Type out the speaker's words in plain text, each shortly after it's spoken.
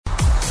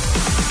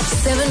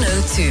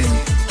7:02.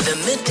 The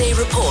Midday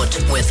Report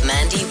with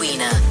Mandy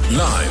Wiener.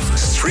 Live,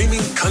 streaming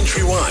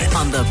countrywide.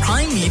 On the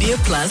Prime Media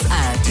Plus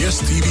app.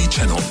 DSTV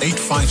channel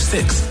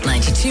 856.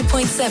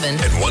 92.7.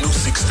 And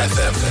 106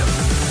 FM.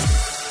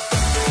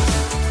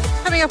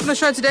 Coming up on the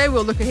show today,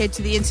 we'll look ahead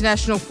to the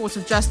International Court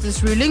of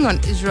Justice ruling on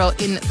Israel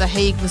in The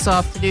Hague this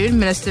afternoon.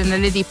 Minister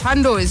Midday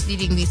is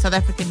leading the South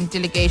African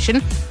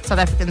delegation. South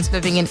Africans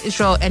living in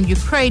Israel and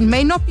Ukraine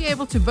may not be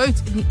able to vote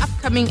in the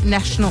upcoming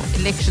national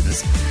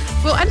elections.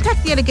 We'll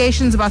unpack the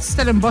allegations about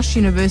Stellenbosch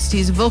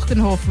University's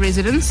Wilgenhof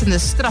residents in the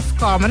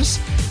strafkamers.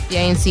 The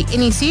ANC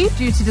NEC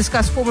due to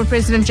discuss former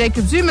President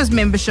Jacob Zuma's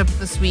membership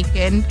this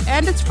weekend.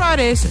 And it's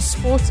Friday, so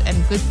sports and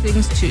good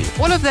things too.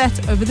 All of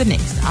that over the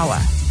next hour.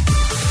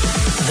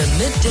 The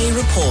Midday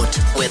Report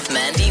with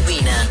Mandy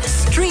Wiener.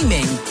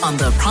 Streaming on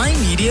the Prime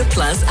Media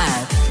Plus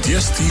app.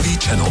 DSTV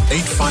channel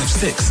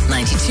 856.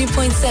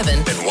 92.7.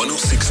 And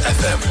 106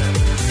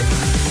 FM.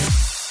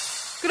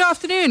 Good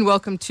afternoon.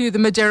 Welcome to the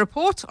Midday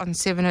Report on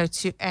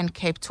 702 and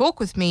Cape Talk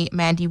with me,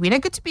 Mandy Wiener.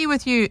 Good to be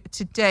with you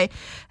today.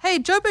 Hey,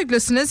 Joburg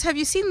listeners, have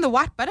you seen the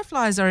white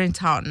butterflies are in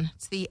town?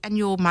 It's the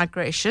annual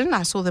migration.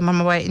 I saw them on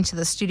my way into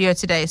the studio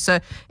today. So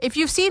if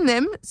you've seen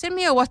them, send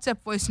me a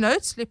WhatsApp voice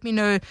note. Let me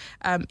know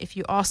if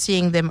you are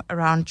seeing them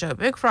around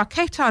Joburg. For our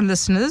Cape Town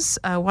listeners,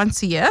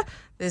 once a year,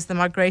 there's the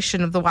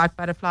migration of the white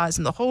butterflies,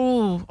 and the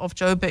whole of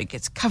Joburg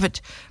gets covered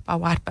by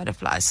white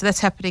butterflies. So that's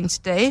happening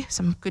today.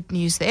 Some good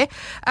news there.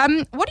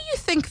 What do you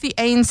think the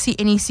ANC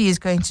NEC is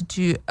going to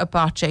do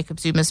about Jacob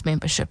Zuma's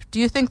membership?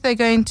 Do you think they're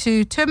going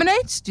to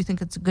terminate? Do you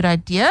think it's a good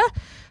idea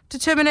to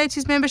terminate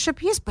his membership?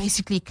 He's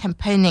basically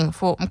campaigning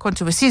for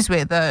Mkhonto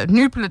weSizwe, the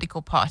new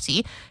political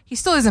party. He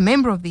still is a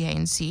member of the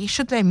ANC.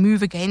 Should they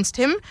move against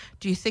him?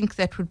 Do you think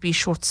that would be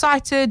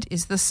short-sighted?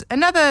 Is this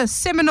another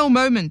seminal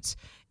moment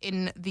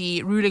in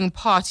the ruling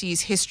party's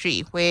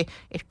history where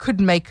it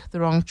could make the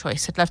wrong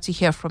choice? I'd love to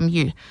hear from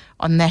you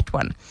on that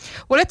one.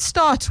 Well, let's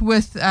start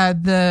with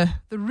the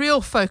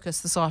real focus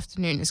this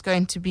afternoon is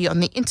going to be on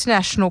the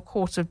International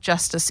Court of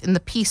Justice in the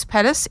Peace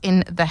Palace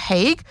in The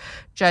Hague.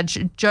 Judge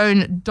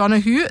Joan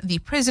Donoghue, the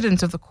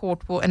president of the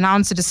court, will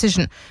announce a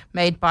decision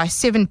made by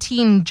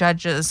 17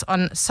 judges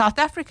on South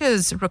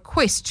Africa's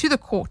request to the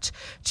court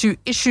to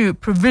issue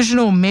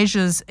provisional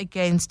measures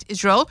against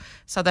Israel.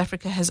 South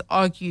Africa has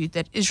argued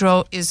that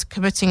Israel is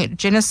committing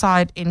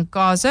genocide in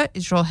Gaza.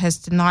 Israel has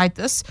denied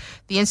this.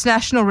 The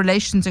International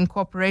Relations and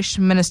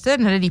Cooperation Minister,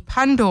 Naledi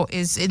Pandor,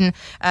 is in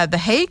The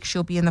Hague.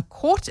 She'll be in the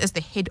court as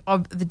the head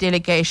of the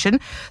delegation.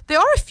 There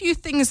are a few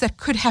things that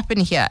could happen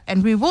here,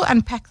 and we will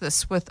unpack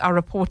this with our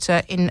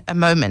reporter in a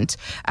moment.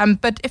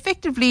 But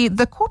effectively,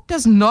 the court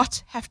does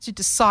not have to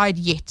decide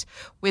yet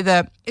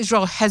whether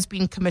Israel has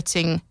been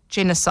committing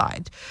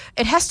genocide.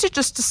 It has to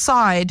just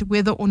decide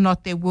whether or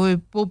not there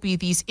will be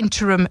these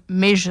interim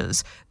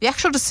measures. The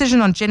actual decision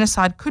on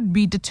genocide could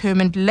be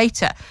determined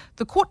later.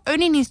 The court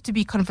only needs to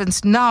be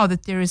convinced now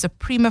that there is a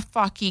prima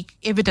facie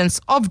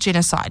evidence of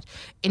genocide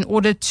in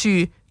order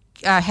to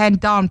hand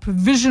down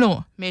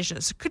provisional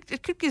measures.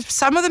 It could give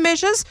some of the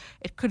measures.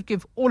 It could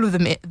give all of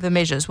the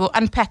measures. We'll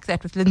unpack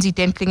that with Lindsay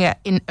Dentlinger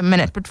in a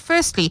minute. But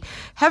firstly,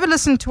 have a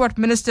listen to what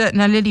Minister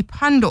Naledi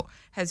Pandor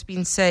has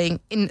been saying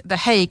in The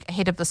Hague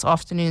ahead of this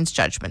afternoon's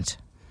judgment.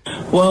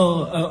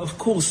 Well, of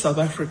course, South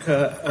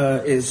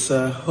Africa is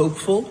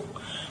hopeful.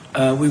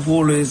 We've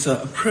always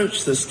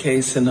approached this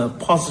case in a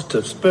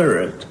positive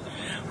spirit.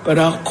 But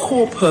our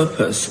core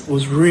purpose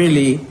was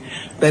really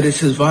that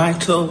it is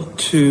vital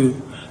to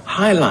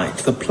highlight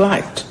the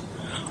plight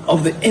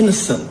of the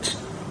innocent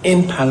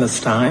in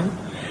Palestine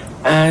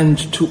and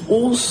to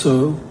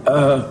also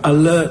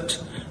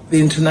alert the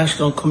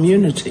international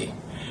community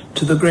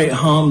to the great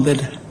harm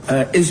that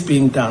is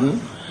being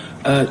done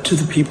to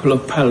the people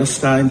of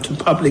Palestine, to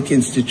public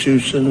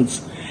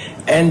institutions,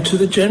 and to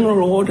the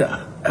general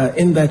order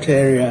in that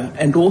area,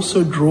 and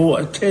also draw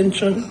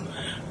attention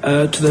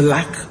to the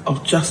lack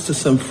of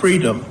justice and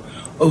freedom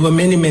over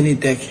many, many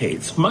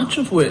decades, much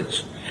of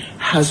which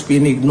has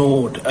been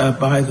ignored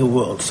by the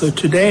world. So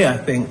today, I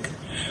think,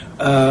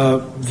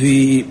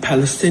 the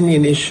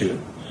Palestinian issue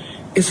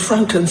is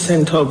front and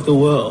center of the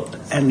world,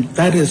 and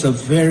that is a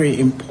very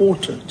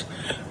important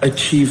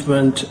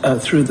achievement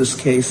through this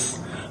case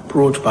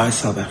brought by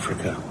South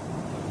Africa.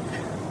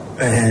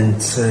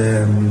 And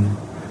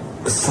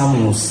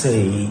some will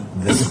say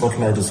the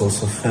spotlight is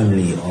also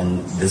firmly on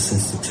these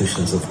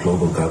institutions of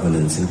global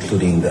governance,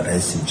 including the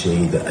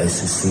ICJ, the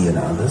ICC, and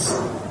others.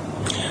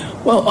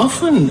 Well,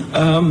 often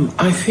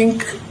I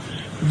think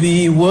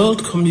the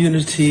world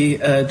community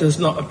does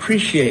not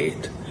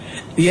appreciate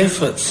the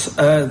efforts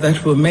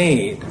that were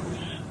made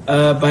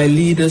by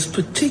leaders,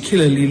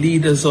 particularly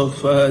leaders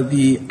of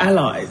the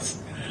Allies.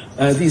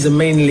 These are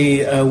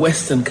mainly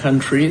Western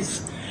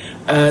countries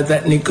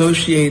that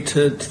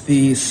negotiated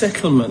the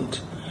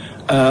settlement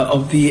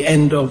of the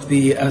end of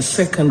the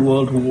Second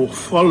World War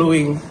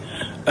following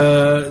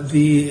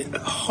the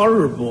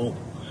horrible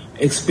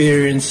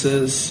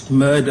experiences,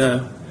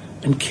 murder,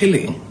 and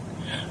killing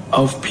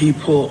of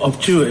people of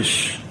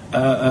Jewish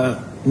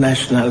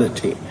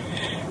nationality.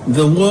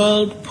 The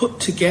world put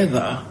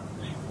together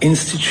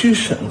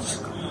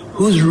institutions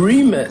whose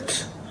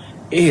remit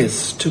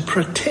is to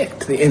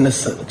protect the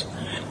innocent,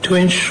 to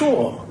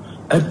ensure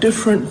a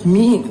different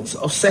means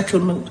of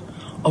settlement,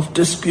 of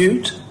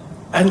dispute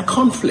and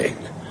conflict,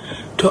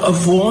 to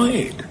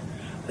avoid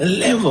the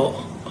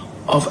level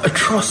of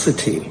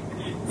atrocity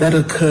that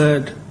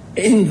occurred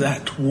in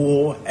that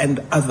war and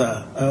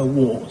other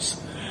wars.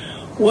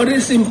 What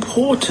is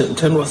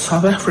important and what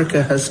South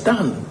Africa has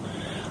done,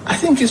 I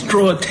think, is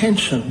draw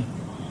attention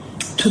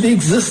to the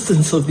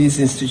existence of these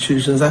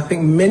institutions. I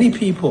think many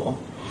people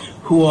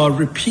who are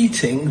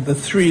repeating the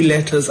three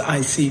letters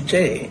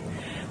ICJ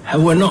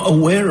were not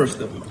aware of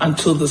them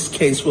until this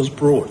case was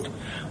brought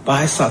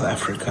by South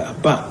Africa.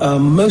 But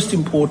most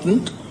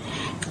important,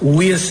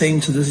 we are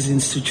saying to these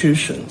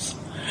institutions,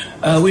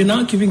 we're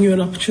now giving you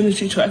an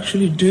opportunity to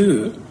actually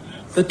do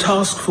the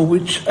task for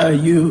which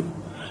you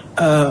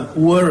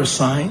were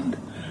assigned,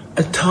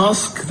 a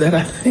task that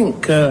I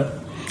think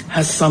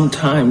has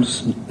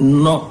sometimes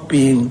not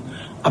been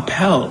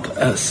upheld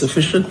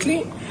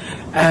sufficiently.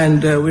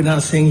 And we're now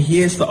saying,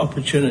 here's the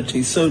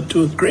opportunity. So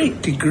to a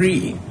great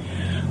degree,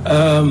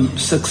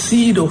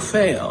 succeed or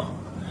fail,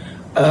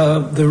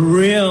 the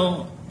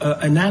real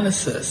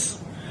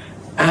analysis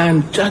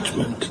and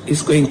judgment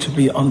is going to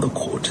be on the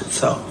court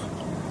itself.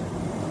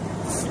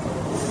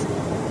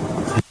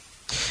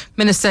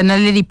 Minister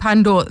Naledi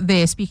Pandor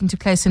there speaking to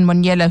Clayson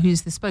Monyela,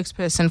 who's the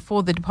spokesperson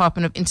for the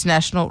Department of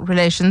International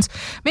Relations.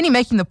 Many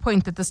making the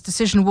point that this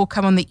decision will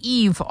come on the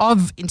eve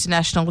of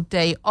International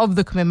Day of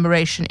the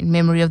commemoration in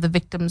memory of the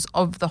victims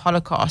of the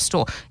Holocaust,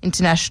 or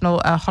International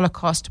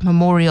Holocaust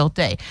Memorial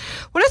Day.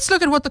 Well, let's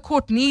look at what the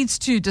court needs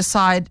to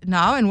decide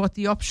now and what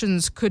the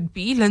options could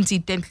be. Lindsay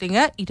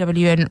Dentlinger,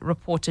 EWN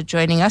reporter,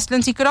 joining us.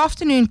 Lindsay, good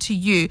afternoon to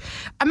you.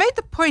 I made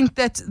the point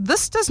that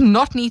this does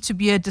not need to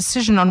be a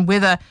decision on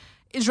whether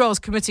Israel is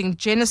committing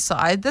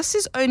genocide. This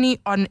is only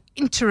on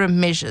interim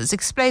measures.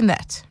 Explain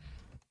that.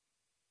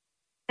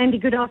 Andy,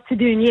 good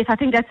afternoon. Yes, I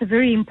think that's a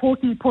very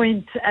important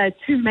point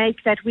to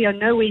make, that we are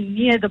nowhere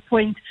near the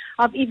point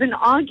of even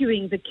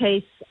arguing the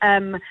case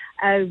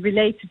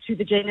related to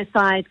the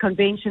Genocide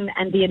Convention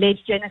and the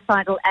alleged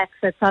genocidal acts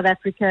that South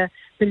Africa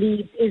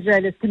believes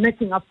Israel is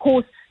committing. Of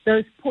course,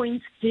 those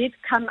points did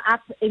come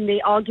up in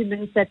the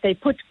arguments that they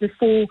put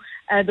before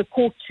the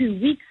court 2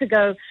 weeks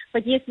ago.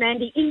 But yes,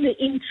 Mandy, in the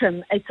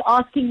interim, it's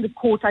asking the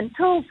court,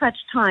 until such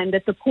time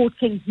that the court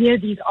can hear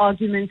these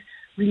arguments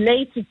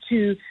related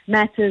to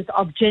matters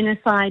of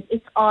genocide,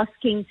 it's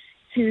asking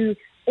to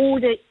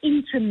order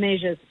interim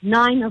measures,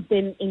 9 of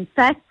them, in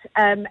fact,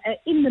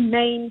 in the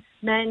main,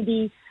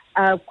 Mandy,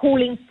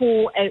 calling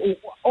for,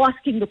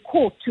 asking the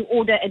court to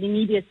order an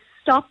immediate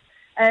stop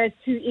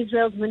to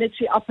Israel's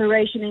military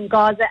operation in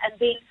Gaza, and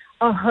then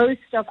a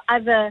host of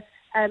other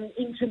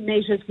interim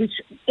measures which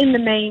in the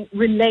main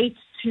relate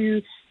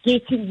to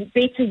getting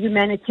better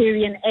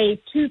humanitarian aid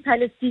to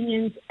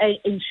Palestinians,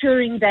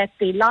 ensuring that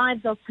their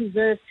lives are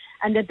preserved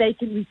and that they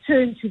can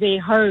return to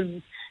their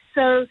homes.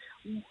 So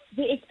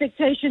the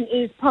expectation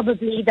is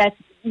probably that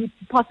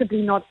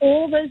possibly not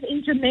all those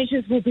interim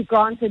measures will be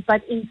granted,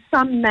 but in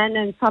some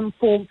manner, in some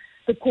form,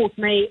 the court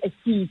may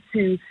accede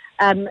to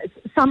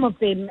some of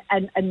them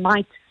and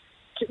might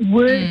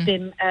word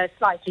them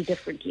slightly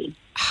differently.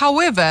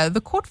 However,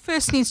 the court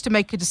first needs to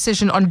make a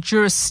decision on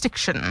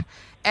jurisdiction.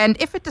 And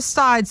if it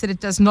decides that it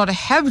does not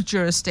have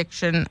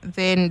jurisdiction,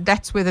 then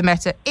that's where the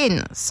matter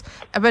ends.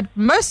 But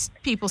most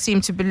people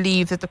seem to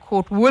believe that the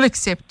court will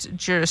accept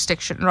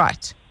jurisdiction,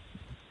 right?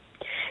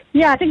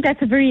 Yeah, I think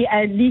that's a very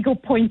legal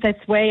point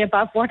that's way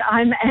above what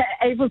I'm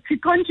able to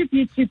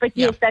contribute to. But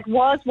yes, that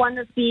was one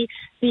of the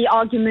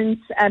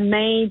arguments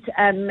made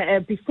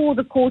before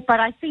the court. But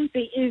I think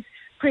there is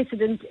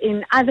precedent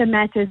in other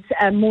matters,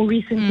 more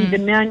recently the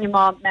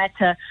Myanmar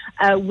matter,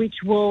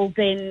 which will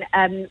then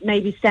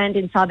maybe stand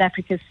in South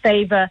Africa's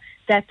favor,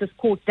 that this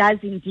court does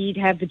indeed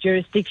have the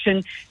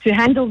jurisdiction to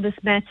handle this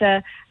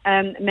matter,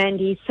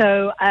 Mandy.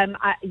 So,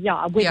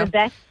 whether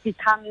that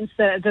becomes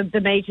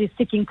the major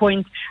sticking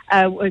point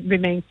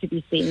remains to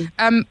be seen.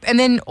 And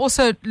then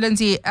also,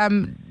 Lindsay,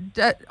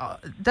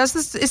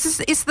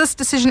 is this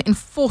decision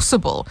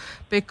enforceable?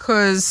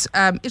 Because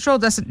Israel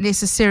doesn't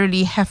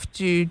necessarily have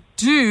to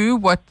do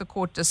what the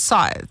court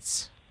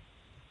decides.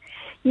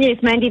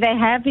 Yes, Mandy, they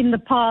have in the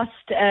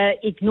past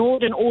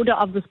ignored an order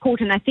of this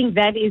court, and I think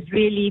that is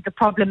really the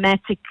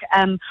problematic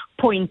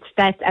point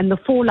and the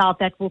fallout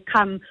that will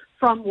come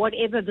from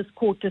whatever this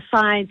court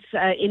decides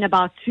in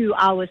about 2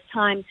 hours'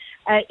 time,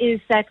 is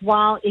that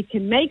while it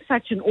can make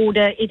such an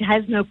order, it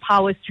has no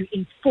powers to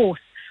enforce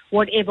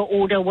whatever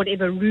order,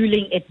 whatever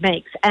ruling it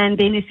makes. And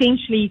then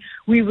essentially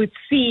we would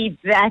see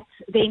that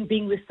then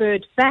being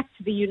referred back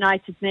to the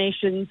United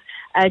Nations,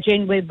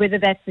 whether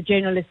that's the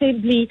General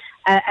Assembly,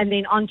 and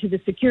then on to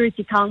the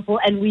Security Council.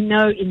 And we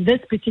know in this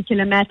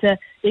particular matter,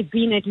 there have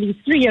been at least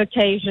 3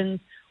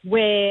 occasions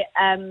where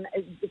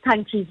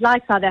countries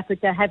like South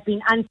Africa have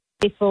been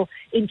unsuccessful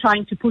in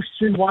trying to push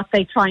through what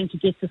they're trying to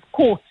get this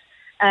court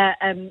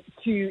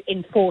to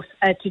enforce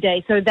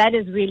today. So that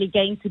is really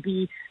going to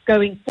be,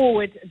 going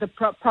forward, the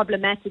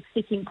problematic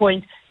sticking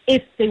point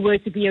if there were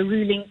to be a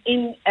ruling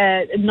in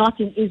not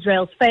in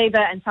Israel's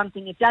favor and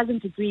something it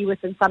doesn't agree with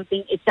and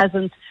something it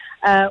doesn't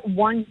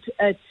want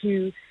to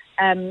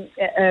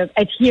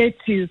adhere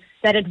to,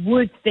 that it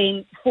would then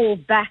fall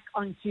back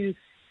onto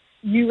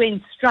UN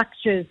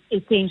structures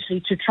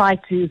essentially to try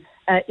to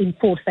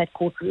enforce that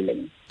court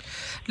ruling.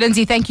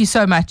 Lindsay, thank you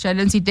so much.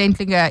 Lindsay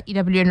Dentlinger,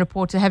 EWN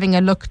reporter, having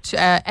a look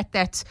at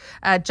that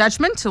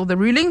judgment or the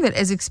ruling that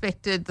is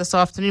expected this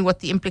afternoon, what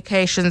the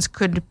implications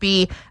could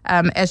be.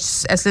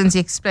 As Lindsay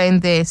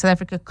explained there, South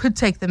Africa could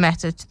take the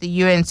matter to the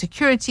UN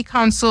Security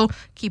Council.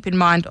 Keep in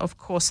mind, of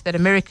course, that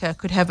America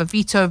could have a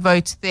veto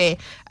vote there.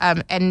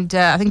 And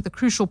I think the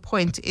crucial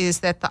point is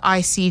that the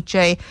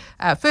ICJ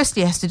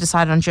firstly has to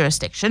decide on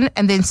jurisdiction,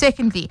 and then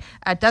secondly,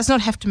 does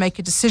not have to make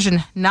a decision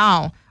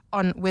now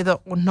on whether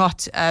or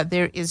not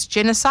there is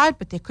genocide,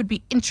 but there could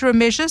be interim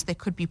measures,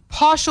 there could be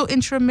partial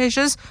interim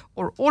measures,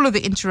 or all of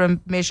the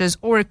interim measures,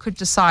 or it could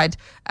decide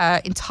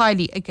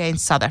entirely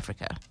against South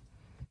Africa.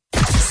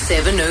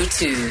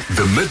 7:02.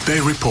 The Midday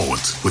Report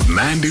with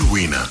Mandy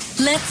Wiener.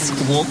 Let's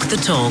walk the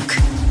talk.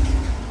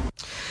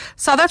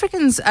 South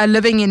Africans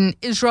living in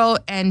Israel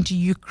and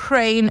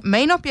Ukraine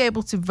may not be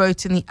able to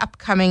vote in the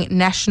upcoming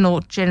national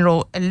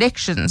general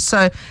elections.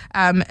 So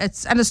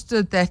it's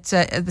understood that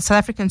the South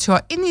Africans who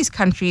are in these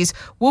countries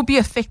will be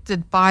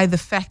affected by the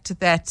fact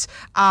that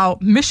our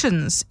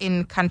missions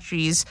in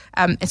countries,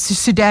 it's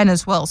Sudan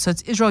as well, so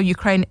it's Israel,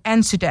 Ukraine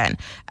and Sudan,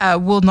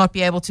 will not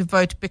be able to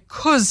vote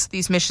because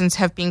these missions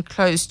have been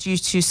closed due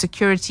to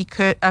security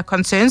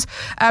concerns.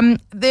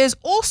 There's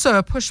also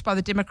a push by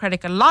the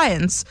Democratic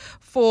Alliance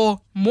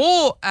for more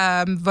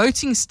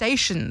voting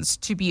stations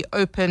to be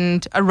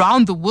opened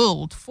around the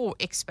world for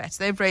expats.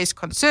 They've raised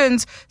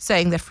concerns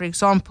saying that, for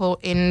example,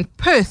 in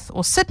Perth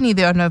or Sydney,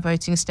 there are no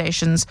voting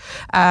stations,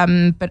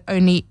 but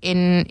only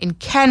in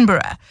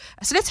Canberra.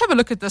 So let's have a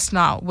look at this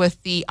now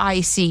with the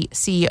IEC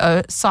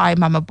CEO, Sai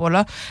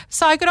Mamabola.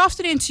 Sai, good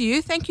afternoon to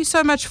you. Thank you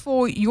so much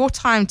for your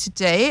time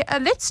today.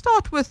 Let's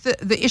start with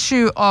the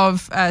issue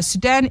of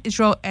Sudan,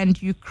 Israel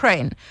and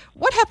Ukraine.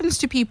 What happens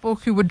to people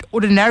who would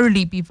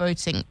ordinarily be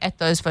voting at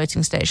those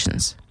voting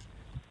stations?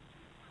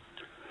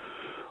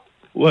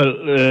 Well,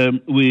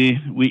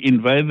 we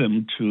invite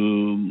them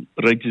to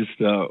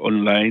register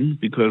online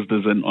because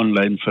there's an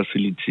online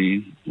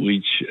facility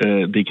which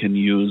they can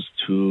use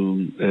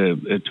to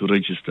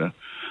register.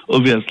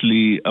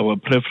 Obviously, our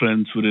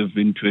preference would have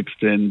been to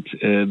extend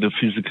the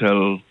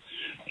physical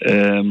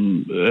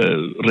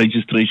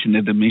registration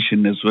at the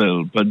mission as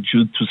well, but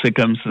due to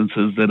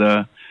circumstances that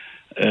are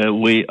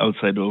way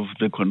outside of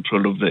the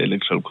control of the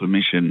Electoral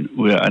Commission,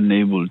 we are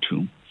unable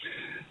to.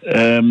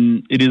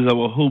 It is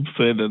our hope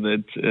further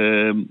that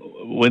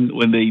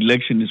when the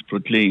election is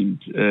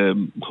proclaimed,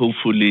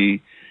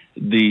 hopefully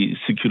the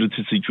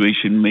security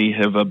situation may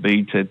have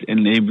abated,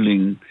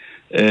 enabling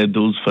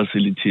those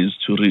facilities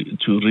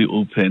to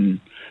reopen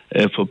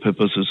for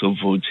purposes of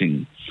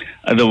voting.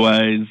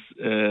 Otherwise,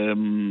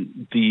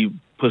 the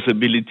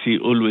possibility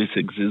always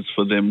exists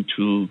for them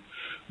to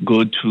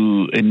go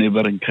to a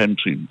neighboring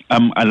country.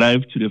 I'm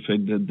alive to the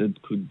fact that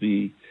that could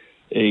be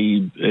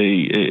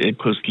a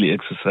costly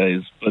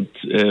exercise, but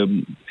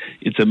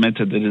it's a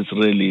matter that is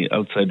really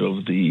outside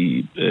of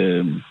the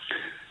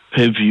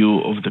purview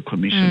of the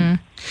Commission.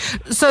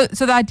 So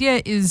the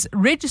idea is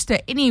register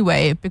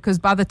anyway, because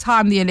by the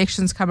time the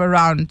elections come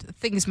around,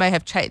 things may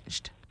have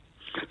changed.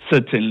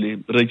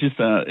 Certainly,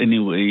 register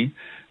anyway,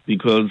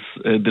 because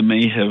there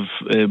may have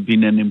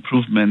been an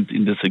improvement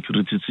in the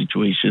security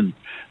situation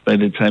by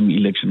the time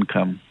election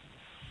comes.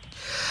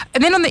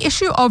 And then on the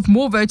issue of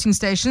more voting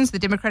stations, the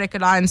Democratic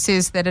Alliance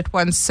says that it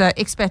wants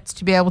expats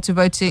to be able to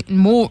vote in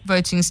more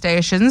voting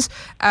stations.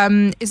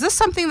 Is this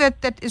something that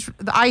is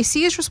the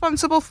IEC is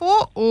responsible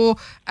for? Or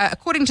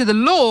according to the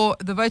law,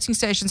 the voting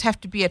stations have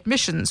to be at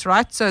missions,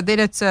 right? So then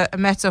it's a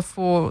matter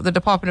for the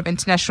Department of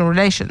International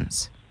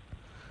Relations.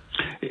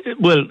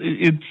 Well,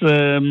 it's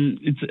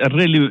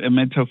really a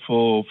matter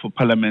for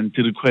Parliament.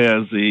 It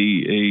requires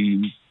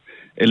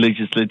a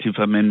legislative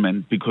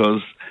amendment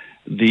because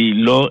the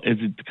law as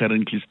it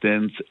currently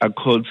stands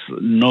accords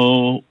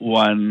no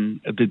one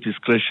the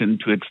discretion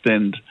to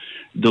extend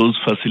those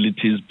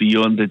facilities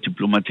beyond the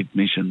diplomatic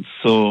missions.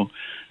 So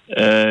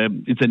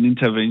it's an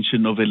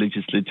intervention of a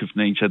legislative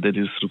nature that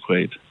is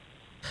required.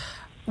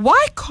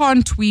 Why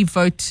can't we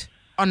vote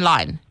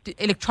online,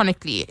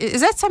 electronically?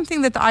 Is that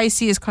something that the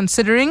IEC is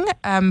considering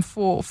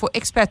for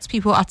expats,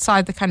 people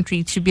outside the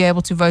country, to be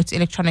able to vote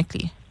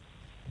electronically?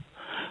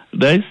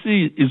 The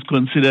IEC is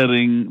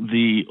considering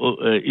the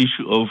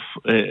issue of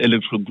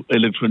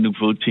electronic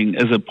voting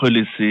as a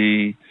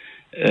policy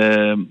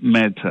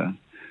matter,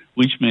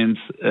 which means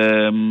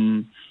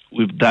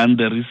we've done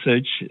the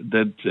research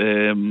that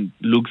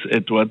looks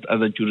at what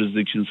other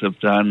jurisdictions have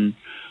done,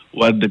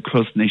 what the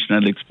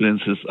cross-national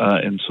experiences are,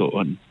 and so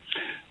on.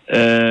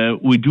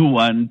 We do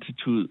want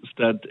to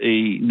start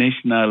a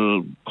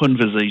national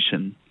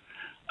conversation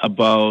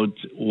about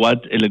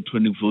what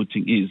electronic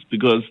voting is,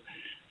 because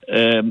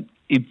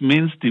it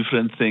means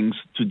different things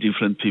to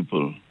different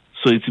people.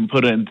 So it's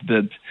important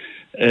that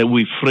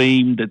we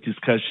frame the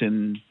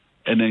discussion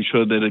and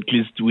ensure that at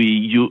least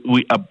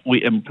we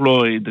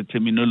employ the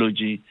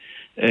terminology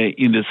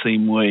in the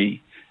same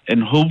way.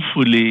 And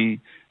hopefully,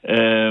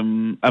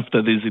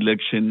 after this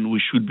election, we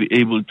should be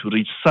able to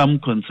reach some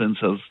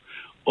consensus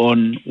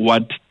on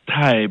what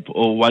type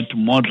or what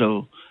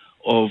model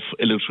of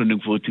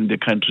electronic voting the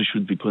country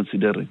should be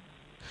considering.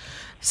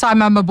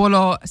 Simon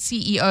Mabolo,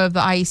 CEO of the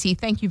IEC,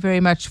 thank you very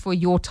much for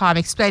your time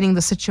explaining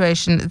the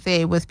situation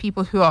there with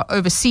people who are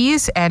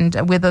overseas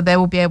and whether they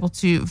will be able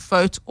to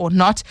vote or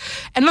not.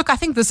 And look, I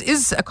think this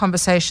is a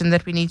conversation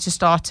that we need to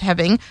start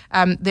having.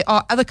 There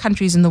are other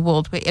countries in the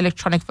world where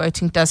electronic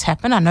voting does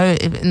happen. I know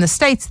in the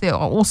States there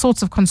are all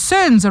sorts of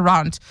concerns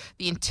around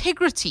the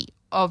integrity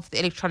of the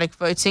electronic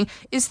voting.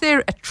 Is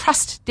there a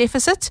trust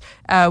deficit?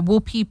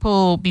 Will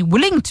people be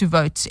willing to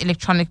vote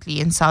electronically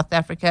in South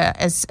Africa?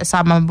 As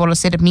Simon Mabolo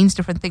said, it means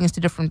different things to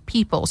different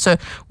people. So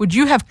would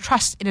you have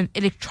trust in an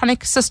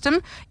electronic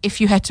system if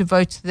you had to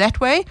vote that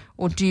way?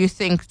 Or do you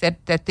think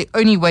that the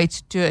only way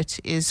to do it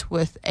is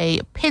with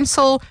a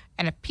pencil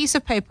and a piece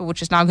of paper,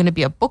 which is now going to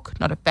be a book,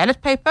 not a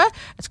ballot paper?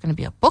 It's going to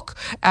be a book,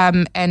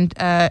 and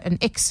an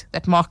X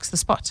that marks the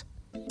spot.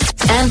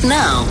 And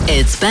now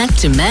it's back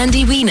to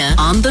Mandy Wiener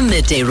on the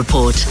Midday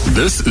Report.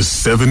 This is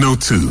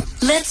 702.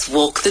 Let's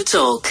walk the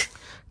talk.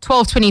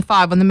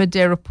 12:25 on the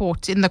Midday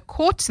Report. In the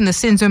court, in the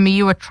Senzo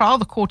Miua trial,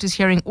 the court is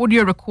hearing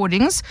audio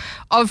recordings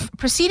of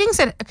proceedings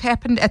that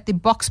happened at the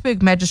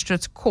Boksburg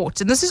Magistrates Court.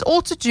 And this is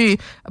all to do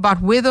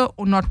about whether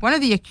or not one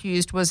of the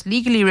accused was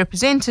legally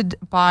represented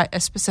by a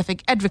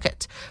specific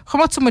advocate.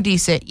 Khomotso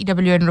Modise,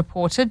 EWN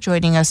reporter,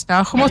 joining us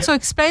now. Khomotso,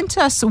 explain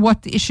to us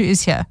what the issue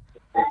is here.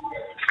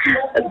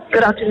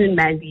 Good afternoon,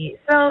 Mandy.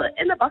 So,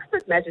 in the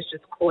Boksburg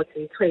Magistrates Court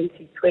in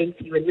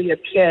 2020, when we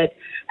appeared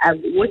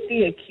with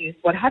the accused,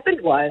 what happened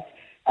was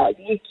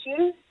the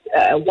accused,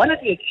 one of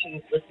the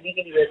accused was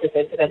legally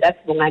represented, and that's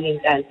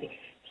Bongani Ndanzi.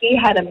 He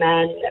had a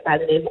man by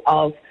the name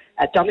of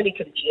Dominic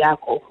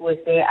Mjiako, who was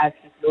there as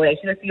his lawyer.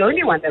 He was the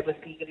only one that was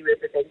legally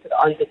represented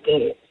on the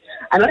day.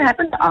 And what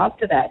happened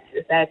after that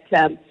is that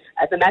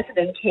the matter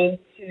then came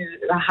to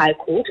the High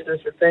Court. It was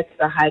referred to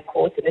the High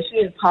Court,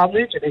 initially in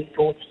Palmridge and then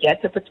brought here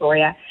to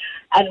Pretoria.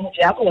 And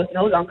Mjiako was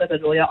no longer the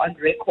lawyer on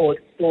record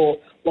for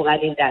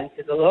Bongani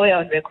Ndanzi. The lawyer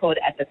on record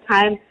at the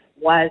time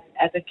was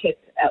advocate,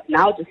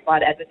 now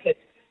disbarred advocate,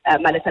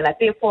 Malesela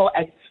Tefo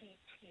and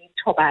T.T.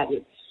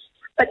 Tobani.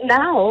 But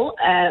now,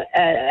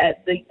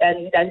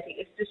 Ndanzi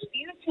is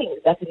disputing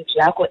that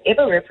Mjiako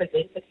ever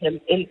represented him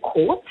in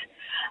court.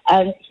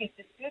 And he's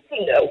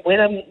disputing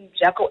whether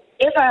Mjiako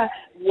ever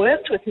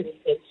worked with him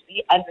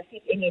essentially and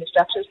received any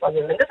instructions from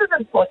him. And this is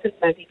important,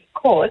 Mandy,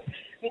 because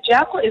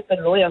Mjiako is the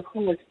lawyer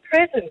who was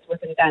present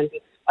with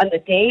Ndanzi on the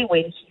day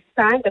when he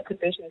signed the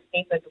conviction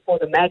statement before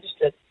the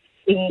magistrate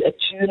in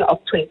June of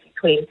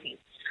 2020.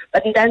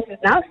 But Ndanzi is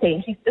now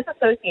saying he's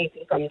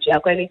disassociating from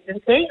Mjiako, and he's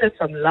been saying this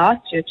from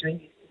last year during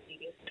these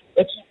proceedings,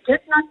 that he did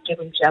not give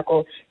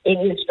Mjiako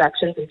any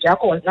instructions, and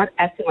Mjiako was not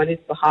acting on his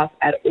behalf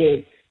at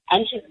all.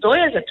 And his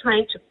lawyers are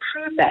trying to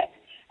prove that.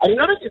 And in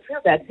order to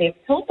prove that, they've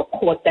told the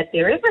court that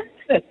there is a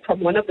clip from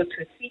one of the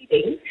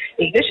proceedings.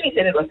 They initially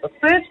said it was the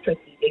first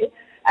proceeding,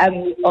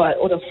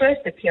 or the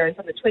first appearance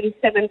on the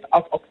 27th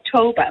of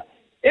October.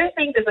 They're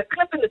saying there's a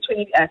clip in the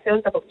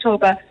 27th of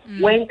October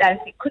when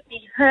Ndanzi could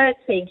be heard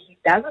saying he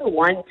doesn't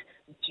want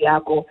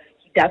Mjiako,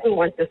 he doesn't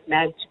want this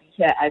man to be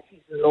here as his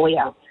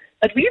lawyer.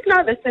 But we've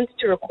now listened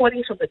to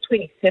recordings from the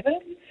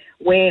 27th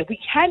where we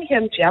can hear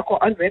Mjiako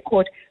on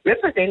record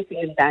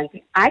representing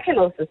Ndanzi. I can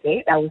also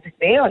say that I was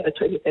there on the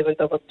 27th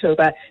of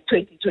October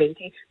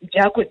 2020.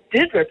 Mjiako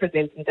did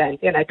represent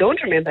Ndanzi, and I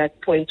don't remember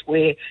that point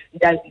where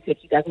Ndanzi said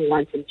he doesn't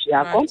want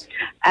Mjiako.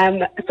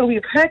 Right. So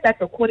we've heard that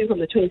recording from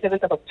the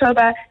 27th of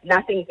October,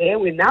 nothing there.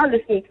 We're now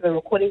listening to the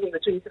recording from the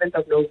 27th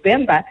of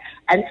November,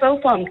 and so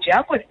far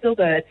Mjiako is still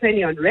the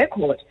attorney on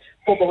record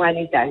for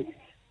Bongani Ndanzi.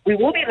 We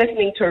will be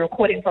listening to a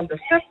recording from the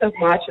 5th of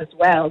March as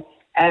well,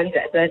 and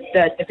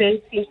the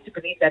defense seems to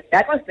believe that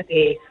that was the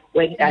day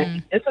when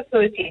Ndanzi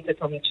disassociated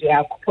from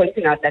Mjiako,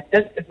 pointing out that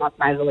this is not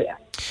my lawyer.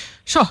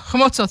 Sure.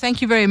 Khomotso,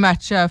 thank you very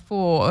much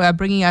for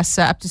bringing us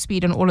up to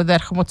speed on all of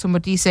that. Khomotso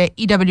Modise,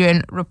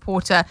 EWN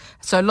reporter.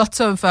 So lots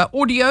of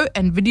audio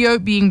and video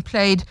being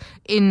played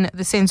in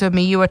the Senzo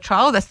Miua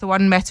trial. That's the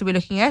one matter we're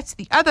looking at.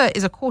 The other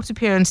is a court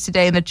appearance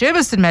today in the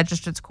Germiston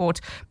Magistrates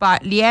Court by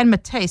Leanne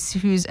Matthys,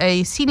 who's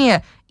a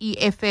senior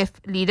EFF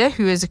leader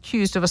who is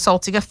accused of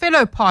assaulting a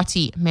fellow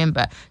party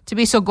member.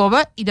 Tabiso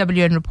Goba,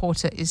 EWN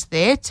reporter, is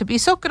there.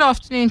 Tabiso, good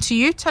afternoon to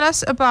you. Tell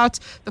us about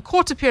the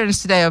court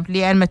appearance today of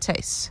Leanne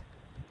Matthys.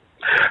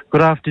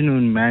 Good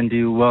afternoon,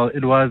 Mandy. Well,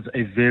 it was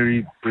a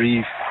very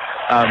brief...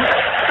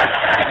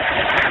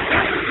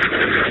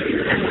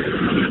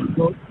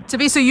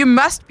 Tabiso, you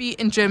must be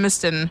in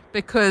Germiston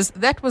because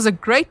that was a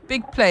great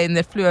big plane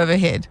that flew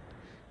overhead.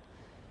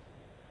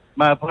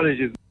 My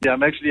apologies. Yeah,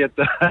 I'm actually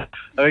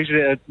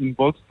in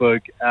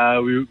Boksburg.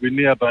 We're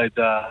nearby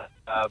the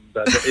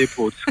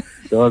airport.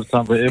 There was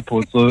some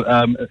airport. So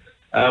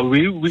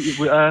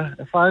we are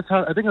a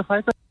fighter. I think a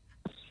fighter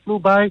flew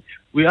by.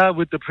 We are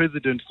with the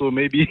president, so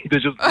maybe they're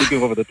just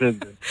looking over the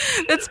president.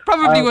 That's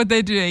probably what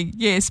they're doing,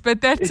 yes.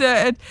 But that's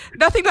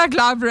nothing like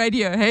live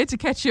radio, hey, to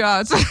catch you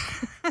out.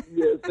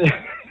 Yes.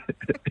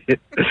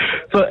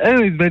 So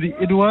anyways, but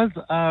it was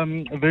a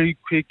very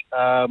quick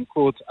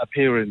court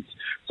appearance.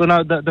 So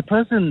now the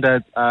person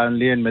that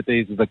Leanne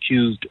Midday is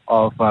accused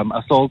of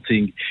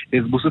assaulting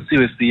is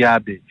Busisiwe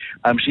Siyabe.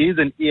 She is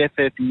an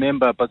EFF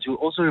member, but you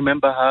also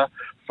remember her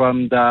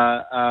from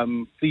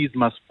the Fees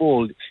Must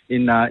Fall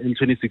in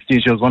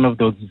 2016. She was one of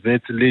those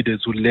vet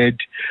leaders who led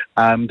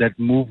that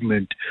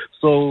movement.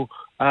 So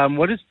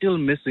what is still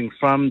missing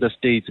from the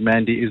state,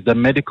 Mandy, is the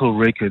medical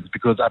records,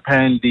 because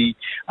apparently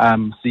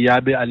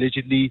Siyabe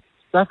allegedly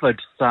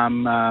suffered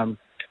some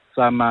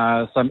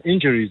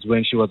injuries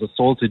when she was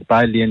assaulted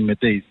by Leanne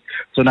Midday.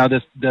 So now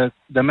the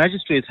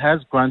magistrate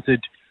has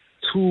granted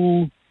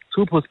two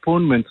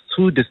postponements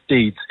to the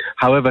state.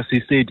 However,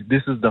 she said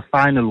this is the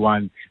final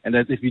one, and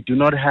that if you do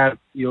not have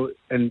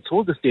and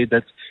told the state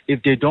that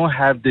if they don't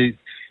have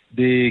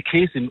the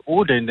case in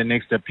order in the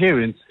next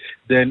appearance,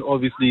 then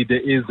obviously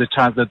there is the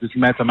chance that this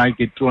matter might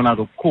get thrown out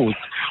of court.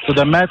 So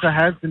the matter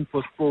has been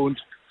postponed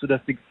to the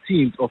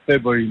 16th of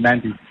February,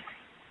 Mandy.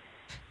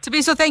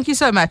 Tabiso, thank you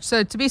so much.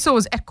 So Tabiso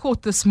was at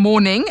court this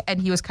morning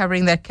and he was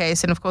covering that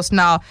case. And of course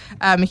now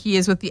he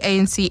is with the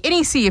ANC.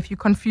 NEC, if you're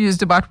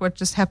confused about what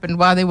just happened,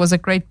 why there was a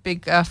great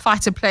big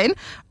fighter plane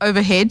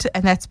overhead.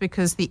 And that's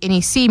because the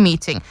NEC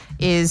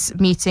is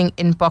meeting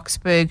in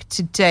Boksburg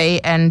today.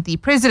 And the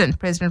President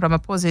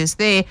Ramaphosa, is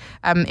there.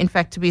 In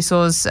fact,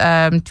 Tabiso's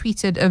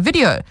tweeted a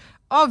video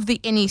of the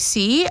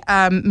NEC,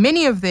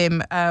 many of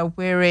them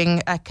wearing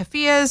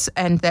keffiyehs,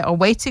 and they are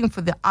waiting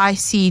for the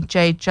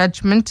ICJ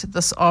judgment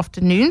this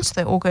afternoon. So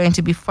they're all going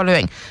to be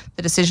following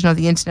the decision of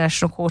the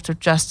International Court of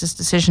Justice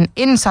decision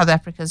in South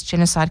Africa's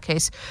genocide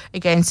case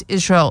against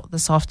Israel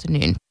this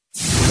afternoon.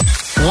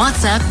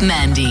 WhatsApp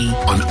Mandy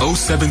on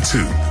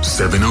 072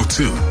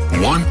 702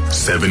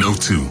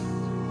 1702.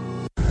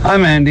 Hi,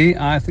 Mandy.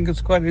 I think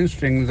it's quite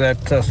interesting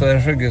that South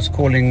Africa is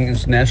calling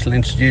international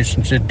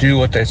institutions to do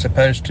what they're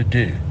supposed to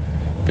do,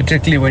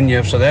 particularly when you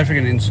have South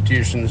African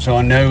institutions who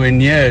are nowhere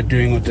near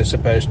doing what they're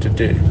supposed to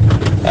do.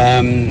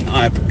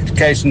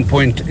 Case in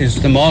point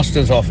is the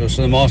Master's Office,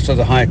 or the Master of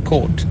the High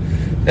Court,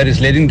 that is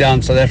letting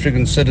down South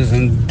African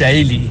citizens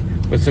daily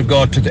with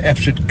regard to the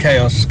absolute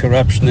chaos,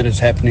 corruption that is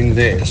happening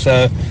there.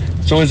 So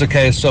it's always a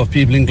case of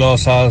people in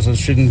glass houses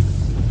shouldn't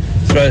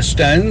throw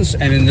stones,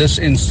 and in this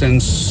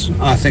instance,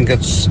 I think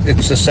it's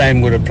the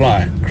same would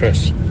apply.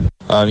 Chris?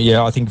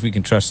 I think we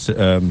can trust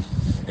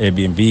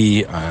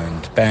Airbnb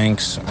and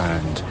banks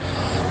and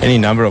any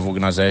number of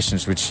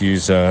organizations which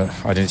use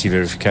identity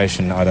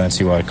verification. I don't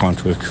see why it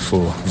can't work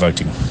for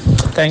voting.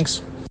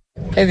 Thanks.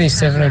 Hey, there's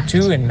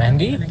 702 in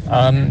Mandy,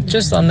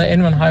 just on the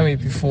N1 highway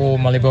before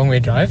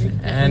Malibongwe Drive,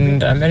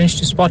 and I managed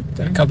to spot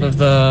a couple of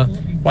the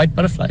white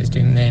butterflies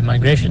doing their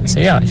migration. So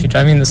yeah, if you're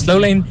driving in the slow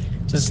lane,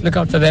 just look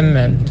out for them,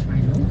 and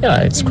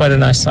yeah, it's quite a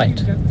nice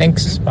sight.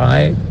 Thanks,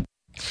 bye.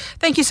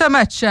 Thank you so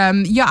much.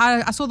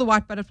 I saw the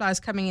white butterflies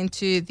coming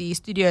into the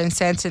studio in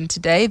Sandton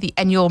today, the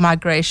annual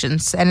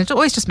migrations, and it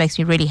always just makes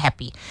me really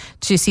happy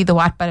to see the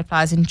white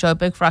butterflies in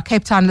Joburg. For our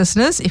Cape Town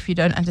listeners, if you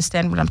don't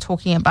understand what I'm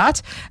talking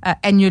about,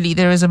 annually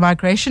there is a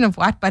migration of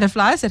white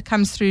butterflies that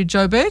comes through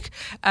Joburg,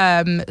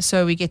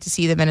 so we get to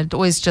see them, and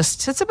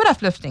it's a bit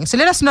uplifting. So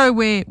let us know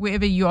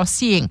wherever you are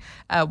seeing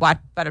white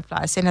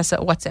butterflies. Send us a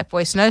WhatsApp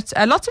voice note.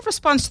 Lots of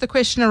response to the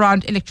question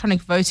around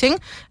electronic voting.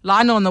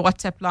 Lionel on the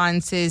WhatsApp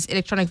line says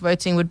electronic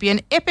voting would be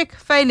an epic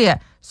failure.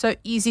 So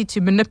easy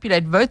to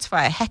manipulate votes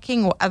via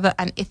hacking or other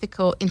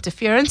unethical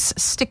interference.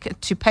 Stick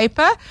to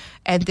paper.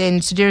 And then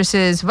Sudhir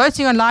says,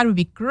 voting online would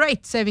be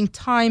great. Saving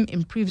time,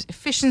 improves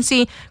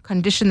efficiency,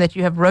 condition that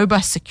you have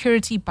robust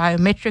security,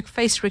 biometric,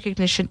 face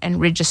recognition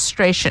and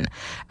registration.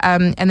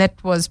 And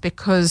that was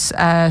because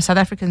South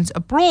Africans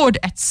abroad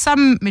at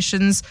some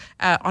missions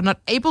are not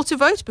able to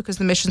vote because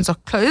the missions are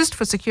closed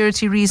for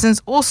security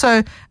reasons.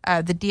 Also,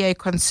 the DA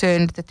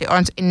concerned that there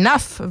aren't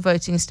enough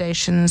voting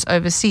stations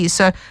overseas.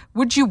 So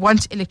would you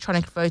want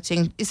electronic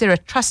voting? Is there a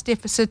trust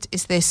deficit?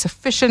 Is there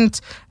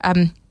sufficient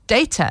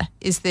data?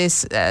 Is there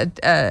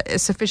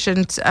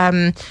sufficient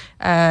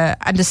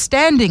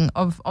understanding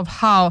of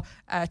how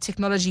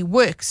technology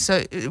works?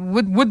 So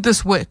would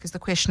this work is the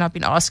question I've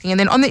been asking. And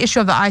then on the issue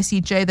of the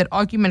ICJ, that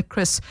argument,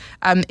 Chris,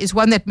 is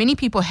one that many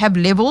people have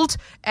leveled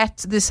at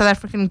the South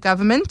African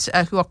government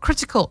who are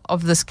critical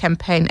of this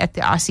campaign at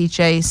the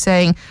ICJ,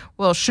 saying,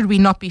 well, should we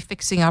not be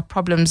fixing our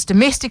problems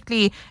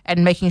domestically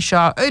and making sure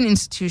our own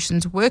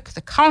institutions work?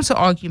 The counter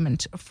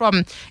argument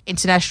from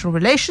international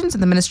relations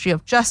and the Ministry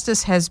of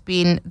Justice has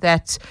been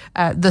that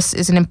this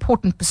is an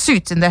important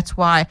pursuit, and that's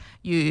why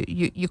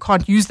you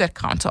can't use that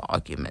counter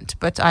argument.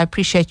 But I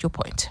appreciate your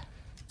point.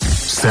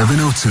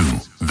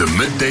 702, the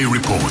Midday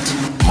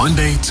Report,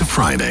 Monday to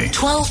Friday,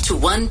 12 to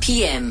 1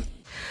 p.m.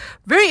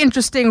 Very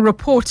interesting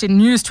report in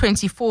News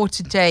 24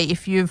 today.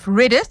 If you've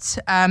read it,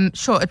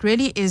 it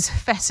really is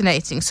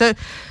fascinating. So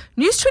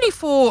News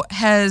 24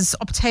 has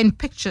obtained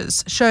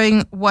pictures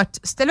showing what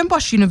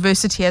Stellenbosch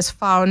University has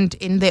found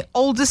in their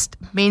oldest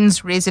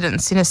men's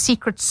residence in a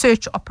secret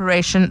search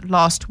operation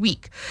last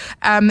week.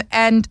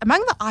 And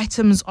among the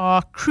items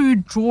are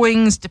crude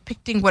drawings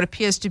depicting what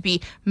appears to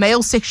be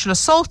male sexual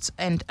assault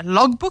and a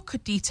logbook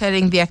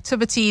detailing the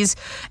activities.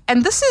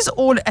 And this is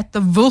all at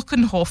the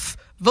Wilgenhof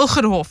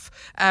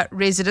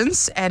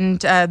residence,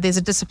 and there's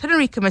a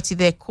disciplinary committee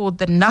there called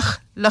the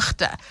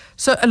Nachtlichter.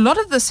 So a lot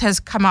of this has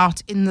come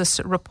out in this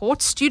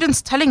report.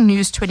 Students telling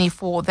News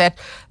 24 that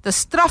the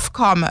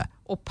strafkamer,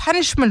 or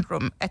punishment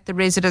room at the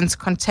residence,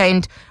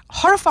 contained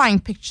horrifying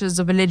pictures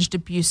of alleged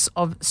abuse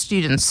of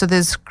students. So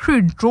there's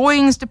crude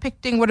drawings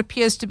depicting what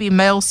appears to be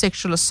male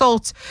sexual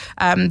assault.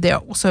 There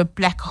are also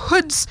black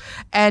hoods,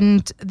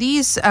 and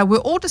these were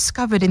all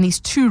discovered in these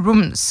 2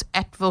 rooms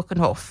at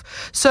Wilkenhof.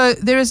 So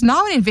there is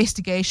now an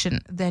investigation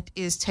that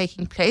is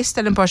taking place.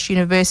 Stellenbosch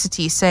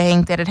University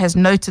saying that it has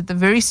noted the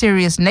very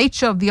serious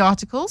nature of the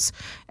articles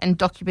and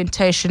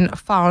documentation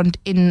found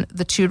in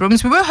the 2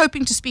 rooms. We were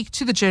hoping to speak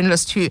to the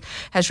journalist who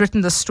has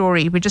written the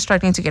story. We're just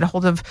struggling to get a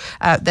hold of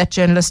that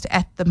journalist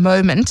at the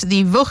moment.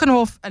 The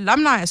Wilgenhof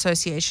Alumni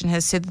Association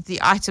has said that the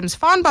items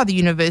found by the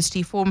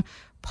university form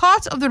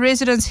part of the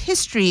residence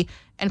history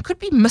and could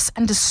be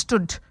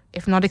misunderstood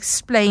if not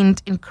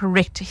explained in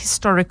correct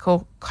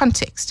historical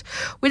context.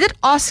 We did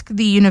ask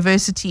the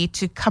university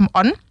to come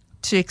on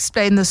to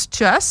explain this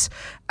to us,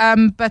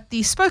 but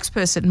the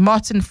spokesperson,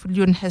 Martin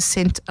Viljoen, has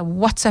sent a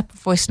WhatsApp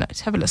voice note.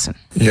 Have a listen.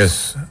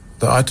 Yes.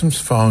 The items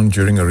found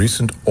during a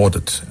recent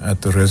audit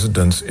at the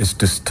residence is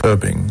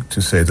disturbing,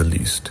 to say the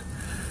least.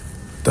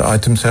 The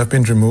items have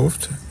been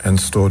removed and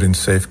stored in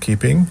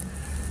safekeeping,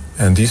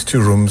 and these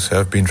 2 rooms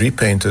have been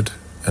repainted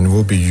and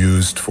will be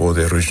used for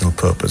their original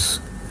purpose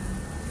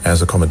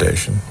as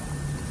accommodation.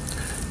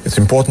 It's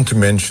important to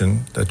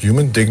mention that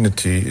human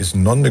dignity is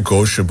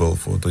non-negotiable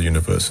for the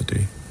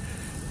university.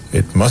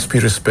 It must be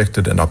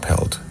respected and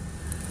upheld.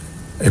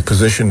 A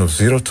position of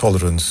zero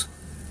tolerance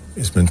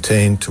is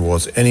maintained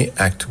towards any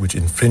act which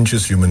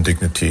infringes human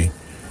dignity,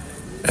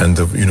 and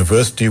the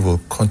university will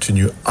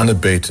continue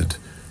unabated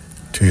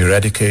to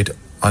eradicate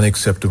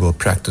unacceptable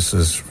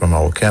practices from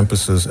our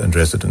campuses and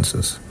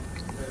residences.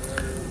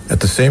 At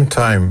the same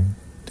time,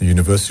 the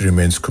university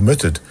remains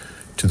committed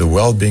to the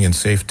well-being and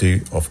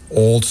safety of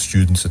all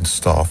students and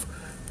staff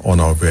on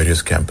our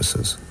various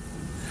campuses.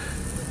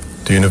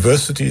 The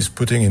university is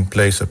putting in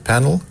place a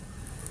panel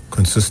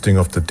consisting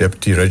of the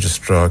Deputy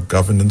Registrar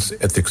Governance,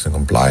 Ethics and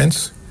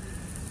Compliance,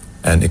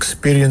 an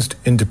experienced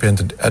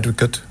independent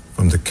advocate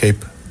from the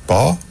Cape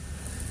Bar,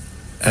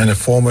 and a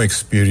former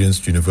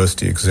experienced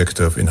university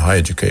executive in higher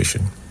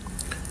education,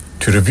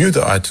 to review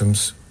the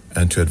items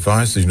and to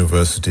advise the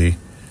university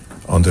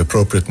on the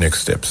appropriate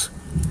next steps.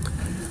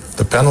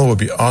 The panel will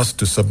be asked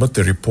to submit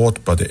the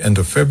report by the end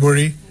of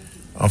February,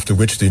 after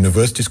which the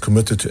university is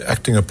committed to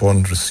acting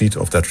upon receipt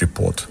of that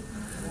report.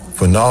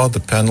 For now,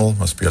 the panel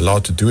must be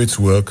allowed to do its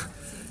work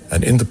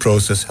and in the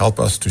process help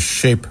us to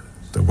shape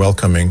the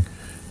welcoming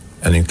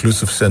and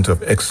inclusive center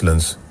of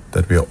excellence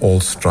that we are all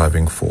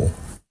striving for.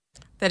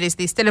 That is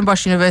the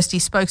Stellenbosch University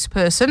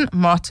spokesperson,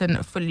 Martin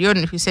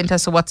Viljoen, who sent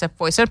us a WhatsApp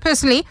voice note.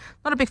 Personally,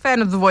 not a big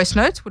fan of the voice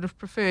note. Would have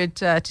preferred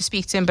to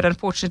speak to him, but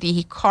unfortunately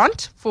he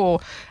can't for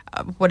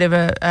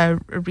whatever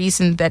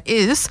reason that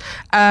is.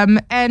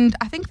 And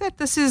I think that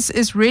this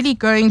is really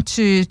going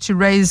to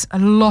raise a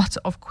lot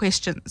of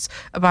questions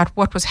about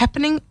what was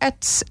happening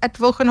at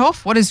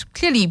Wilgenhof, what has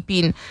clearly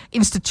been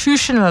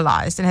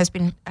institutionalized and has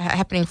been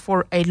happening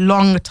for a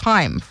long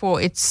time,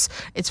 for its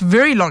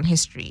very long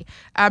history.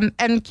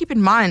 And keep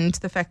in mind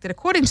the fact that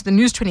according to the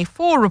News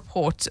 24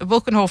 report,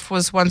 Wilgenhof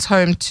was once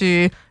home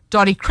to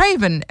Dottie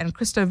Craven and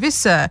Christo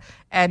Visser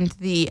and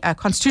the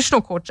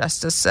Constitutional Court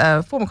Justice,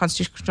 former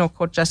Constitutional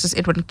Court Justice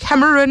Edwin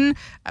Cameron,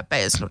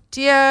 Beyers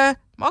Nortier,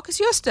 Marcus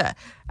Jooste.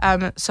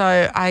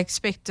 So I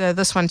expect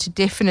this one to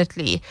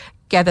definitely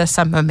gather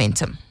some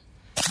momentum.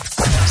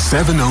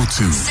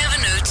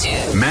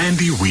 702.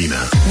 Mandy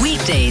Wiener.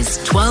 Weekdays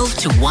 12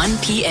 to 1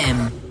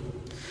 p.m.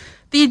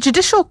 The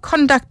Judicial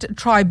Conduct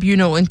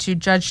Tribunal into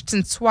Judge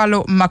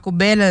Tswalo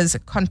Makubele's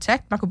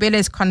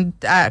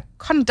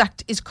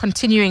conduct is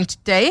continuing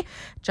today.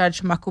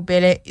 Judge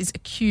Makubele is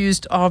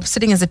accused of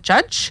sitting as a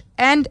judge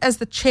and as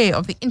the chair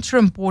of the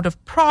interim board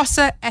of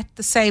PRASA at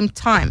the same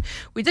time.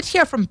 We did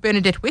hear from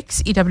Bernadette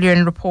Wicks,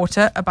 EWN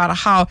reporter, about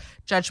how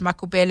Judge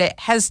Makubele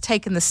has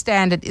taken the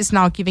stand and is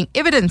now giving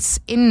evidence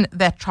in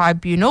that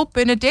tribunal.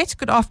 Bernadette,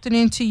 good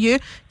afternoon to you.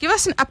 Give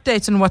us an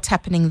update on what's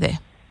happening there.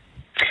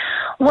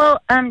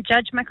 Well,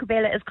 Judge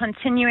Makubele is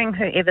continuing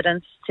her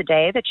evidence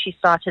today that she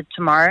started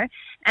tomorrow.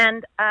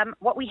 And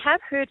what we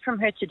have heard from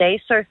her today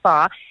so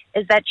far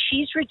is that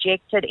she's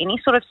rejected any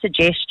sort of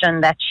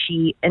suggestion that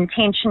she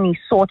intentionally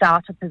sought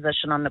out a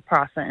position on the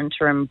PRASA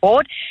interim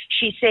board.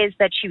 She says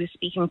that she was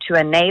speaking to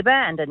a neighbour,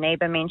 and a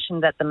neighbour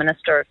mentioned that the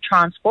Minister of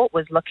Transport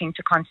was looking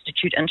to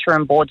constitute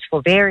interim boards for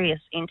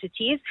various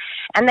entities,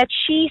 and that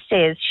she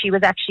says she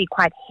was actually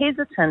quite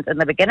hesitant in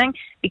the beginning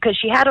because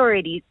she had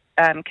already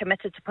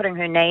committed to putting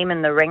her name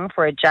in the ring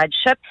for a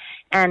judgeship.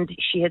 And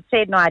she had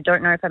said, no, I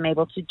don't know if I'm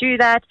able to do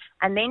that.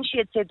 And then she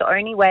had said the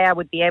only way I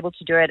would be able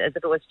to do it is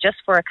if it was just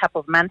for a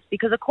couple of months,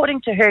 because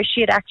according to her,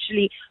 she had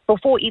actually,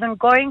 before even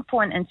going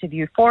for an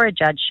interview for a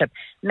judgeship,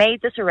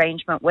 made this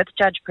arrangement with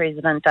Judge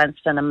President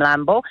Dunstan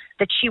Mlambo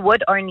that she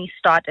would only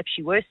start if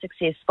she were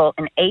successful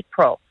in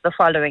April the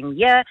following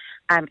year.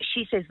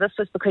 She says this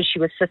was because she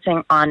was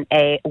sitting on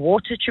a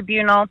water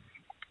tribunal.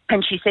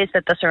 And she says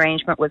that this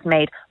arrangement was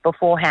made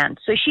beforehand.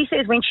 So she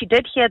says when she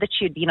did hear that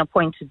she had been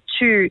appointed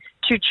to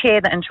chair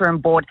the interim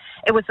board,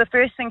 it was the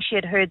first thing she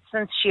had heard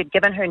since she had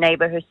given her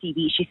neighbour her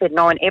CV. She said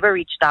no one ever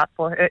reached out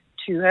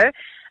to her.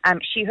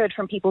 She heard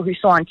from people who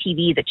saw on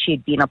TV that she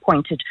had been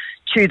appointed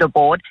to the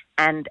board,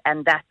 and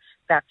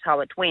that's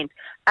how it went.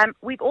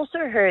 We've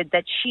also heard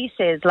that she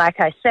says, like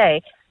I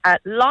say,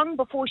 long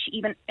before she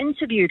even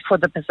interviewed for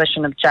the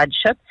position of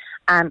judgeship,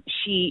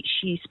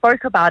 she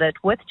spoke about it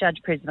with Judge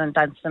President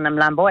Dunstan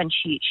Mlambo, and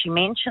she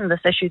mentioned this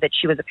issue that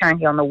she was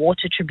apparently on the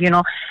water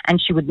tribunal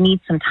and she would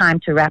need some time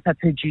to wrap up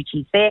her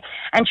duties there.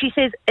 And she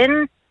says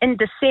in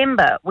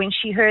December, when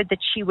she heard that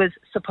she was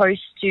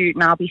supposed to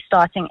now be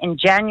starting in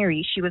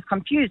January, she was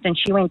confused and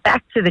she went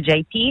back to the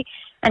JP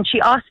and she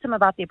asked him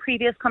about their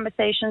previous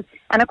conversations.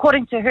 And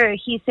according to her,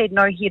 he said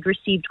no, he had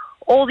received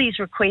all these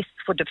requests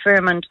for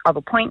deferment of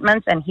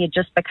appointments and he had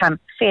just become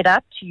fed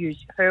up, to use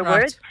her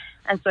words,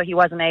 and so he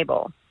wasn't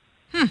able.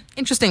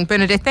 Interesting,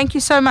 Bernadette. Thank you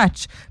so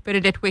much.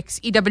 Bernadette Wicks,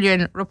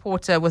 EWN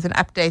reporter, with an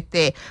update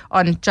there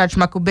on Judge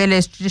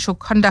Makubele's Judicial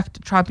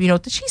Conduct Tribunal.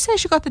 Did she say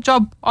she got the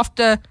job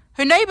after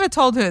her neighbour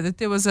told her that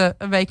there was a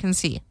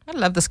vacancy? I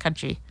love this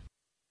country.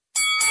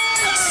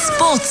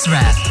 Sports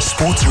Wrap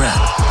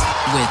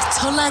with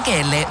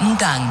Tolakele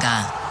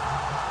Mganga.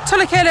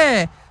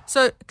 Tolakele.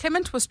 So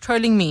Clement was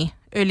trolling me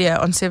earlier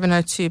on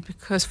 702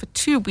 because for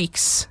 2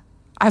 weeks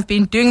I've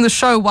been doing the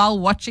show while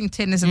watching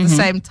tennis at the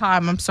same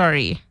time. I'm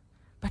sorry.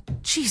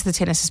 But geez, the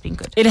tennis has been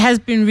good. It has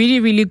been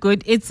really, really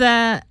good. It's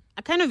a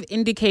kind of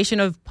indication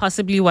of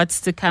possibly what's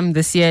to come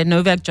this year.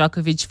 Novak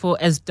Djokovic, for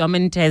as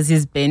dominant as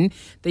he's been,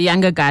 the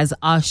younger guys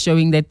are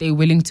showing that they're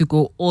willing to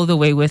go all the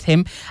way with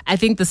him. I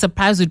think the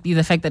surprise would be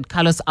the fact that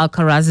Carlos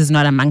Alcaraz is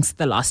not amongst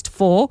the last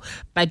four,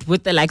 but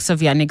with the likes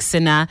of Yannick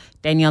Sinner,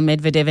 Daniel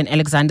Medvedev and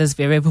Alexander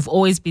Zverev, who've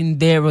always been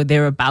there or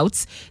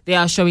thereabouts, they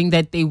are showing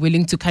that they're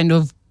willing to kind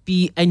of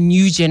be a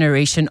new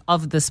generation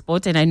of the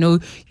sport. And I know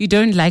you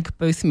don't like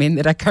both men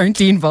that are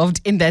currently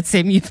involved in that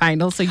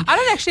semi-final. So I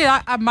don't actually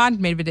I mind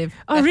Medvedev.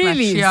 Oh,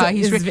 really? Yeah,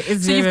 so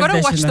so you've got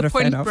to watch the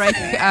Point Break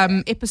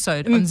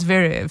episode on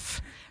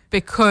Zverev,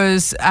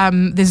 because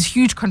there's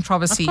huge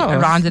controversy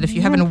around it if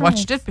you haven't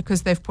watched it,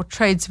 because they've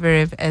portrayed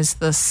Zverev as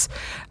this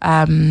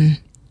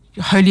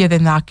holier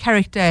than thou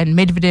character and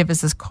Medvedev as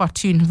this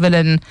cartoon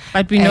villain.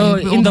 But we know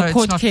in the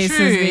court cases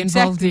they're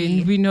involved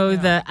in, we know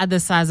the other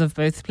sides of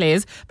both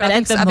players. But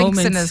at the moment, I think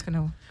Sinner's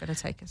going to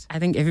take it. I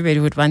think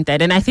everybody would want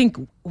that. And I think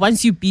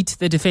once you beat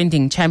the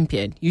defending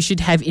champion, you should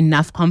have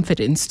enough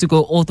confidence to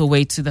go all the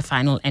way to the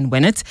final and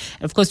win it.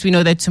 And of course, we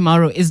know that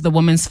tomorrow is the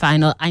women's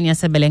final. Anya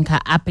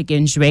Sabalenka up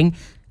against Zhuang.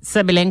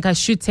 Sabalenka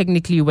should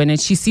technically win it.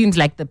 She seems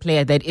like the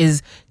player that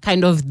is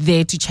kind of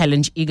there to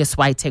challenge Iga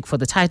Swiatek for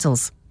the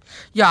titles.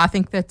 Yeah, I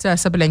think that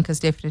Sabalenka's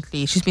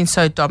definitely, she's been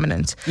so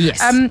dominant.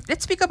 Yes.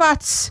 Let's speak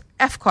about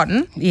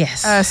AFCON.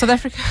 Yes. South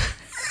Africa.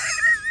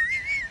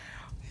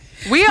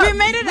 We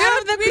made it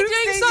out of the group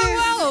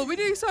stages. We're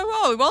doing so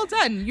well. Well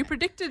done. You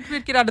predicted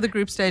we'd get out of the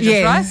group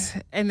stages,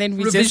 right? And then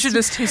we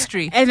revisionist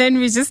history. And then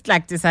we just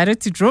decided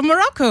to draw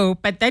Morocco.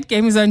 But that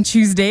game is on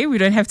Tuesday. We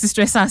don't have to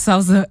stress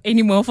ourselves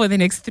anymore for the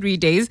next 3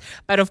 days.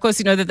 But of course,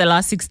 you know that the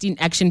last 16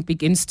 action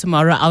begins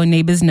tomorrow. Our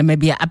neighbours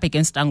Namibia up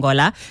against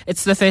Angola.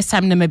 It's the first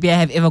time Namibia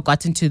have ever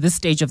gotten to this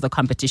stage of the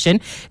competition.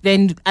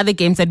 Then other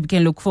games that we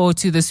can look forward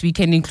to this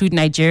weekend include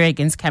Nigeria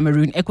against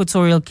Cameroon,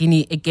 Equatorial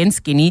Guinea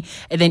against Guinea,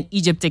 and then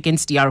Egypt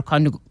against DR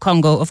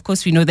Congo. Of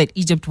course, we know that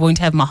Egypt won't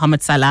have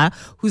Mohamed Salah,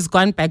 who's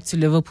gone back to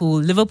Liverpool.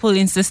 Liverpool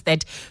insists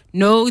that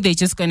no, they're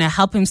just going to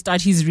help him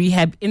start his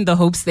rehab in the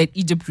hopes that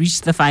Egypt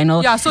reach the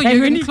final. Yeah, so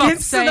Jurgen Klopp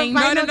saying,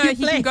 no, he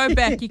can go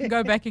back. He can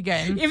go back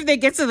again. If they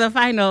get to the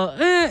final,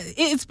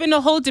 it's been a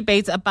whole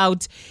debate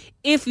about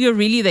if you're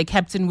really the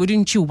captain,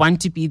 wouldn't you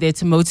want to be there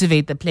to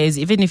motivate the players?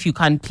 Even if you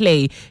can't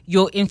play,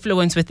 your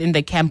influence within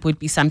the camp would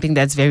be something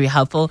that's very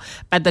helpful.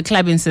 But the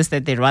club insists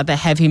that they'd rather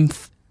have him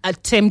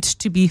attempt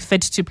to be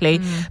fit to play.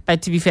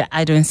 But to be fair,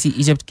 I don't see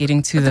Egypt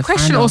getting to the final. The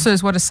question also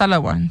is, what does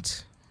Salah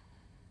want?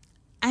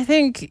 I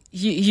think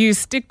you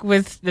stick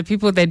with the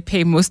people that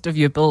pay most of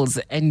your bills,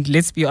 and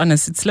let's be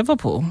honest, it's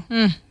Liverpool.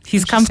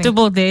 He's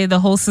comfortable there. The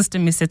whole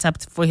system is set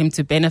up for him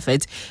to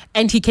benefit,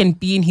 and he can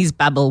be in his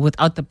bubble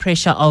without the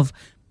pressure of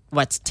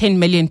 10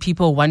 million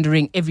people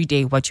wondering every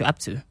day what you're up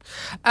to.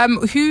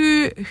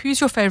 Who's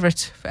your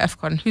favourite for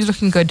AFCON? Who's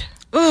looking good?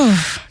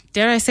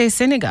 Dare I say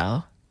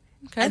Senegal?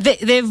 Okay.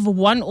 They've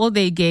won all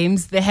their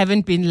games. They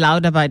haven't been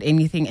loud about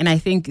anything, and I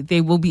think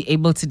they will be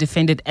able to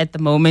defend it at the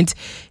moment.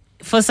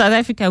 for South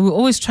Africa, we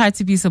always try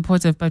to be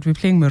supportive, but we're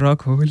playing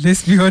Morocco.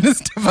 Let's be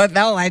honest about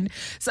that one.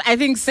 So I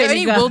think The only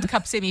Senegal, World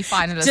Cup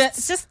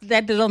semi-finalists. just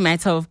that little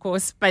matter, of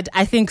course. But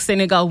I think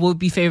Senegal will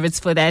be favourites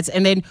for that.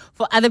 And then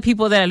for other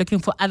people that are looking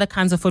for other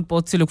kinds of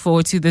football to look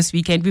forward to this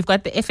weekend, we've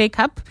got the FA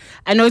Cup.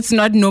 I know it's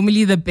not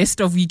normally the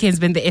best of weekends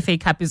when the FA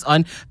Cup is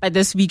on, but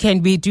this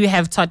weekend we do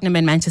have Tottenham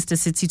and Manchester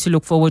City to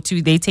look forward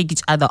to. They take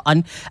each other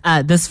on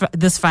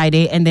this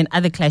Friday, and then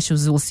other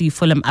clashes we'll see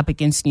Fulham up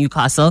against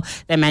Newcastle,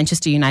 then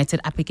Manchester United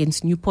up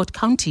against Newport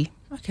County.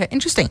 Okay,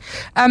 interesting.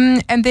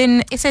 And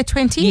then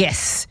SA20?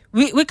 Yes.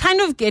 We're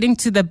kind of getting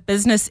to the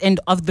business end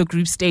of the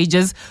group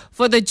stages.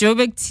 For the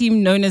Joburg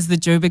team known as the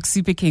Joburg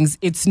Super Kings,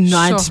 it's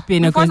not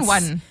been a good...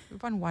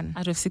 We've won one.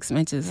 Out of 6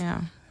 matches.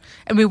 Yeah.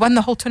 And we won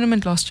the whole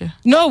tournament last year.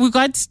 No, we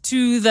got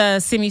to the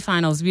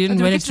semi-finals. We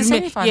didn't win it. To the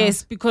semi-finals?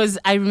 Yes, because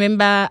I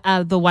remember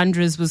the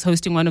Wanderers was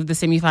hosting one of the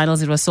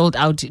semi-finals. It was sold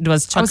out. It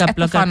was I was at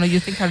the final. You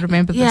think I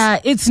remember this?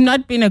 Yeah, it's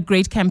not been a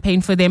great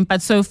campaign for them,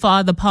 but so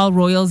far the Paarl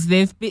Royals,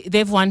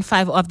 they've won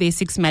 5 of their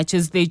 6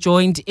 matches. They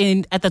joined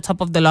in at the top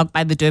of the log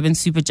by the Durban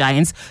Super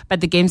Giants. But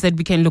the games that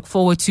we can look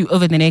forward to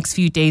over the next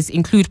few days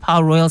include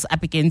Paarl Royals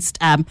up against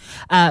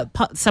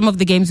some of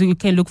the games we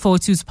can look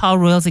forward to is Paarl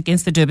Royals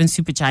against the Durban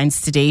Super Giants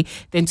today.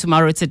 Then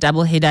tomorrow it's a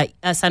double header.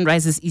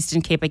 Sunrisers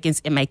Eastern Cape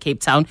against MI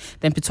Cape Town.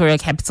 Then Pretoria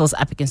Capitals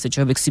up against the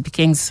Joburg Super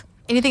Kings.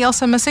 Anything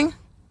else I'm missing?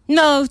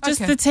 No,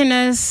 just the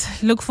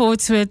tennis. Look forward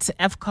to it.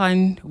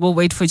 AFCON. We'll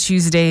wait for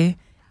Tuesday.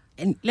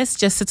 And let's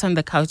just sit on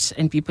the couch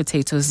and be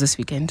potatoes this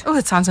weekend. Oh,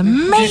 that sounds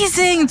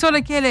amazing,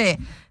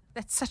 Tolakele.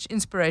 That's such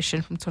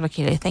inspiration from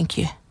Tolakele. Thank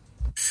you.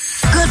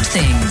 Good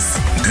things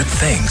Good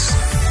things.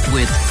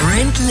 with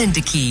Brent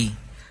Lindeke.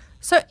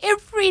 So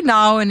every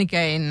now and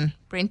again,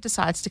 Brent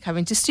decides to come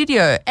into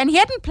studio. And he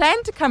hadn't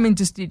planned to come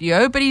into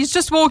studio, but he's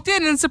just walked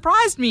in and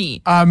surprised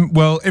me.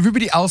 Well,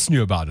 everybody else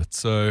knew about it,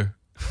 so...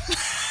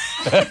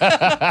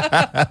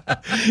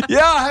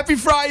 Yeah, happy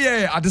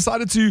Friday. I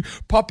decided to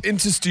pop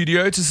into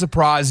studio to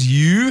surprise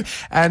you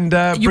and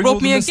You bring all brought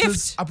the me a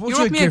listeners- gift. I brought You you,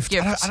 brought a me a gift.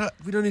 gift.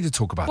 We don't need to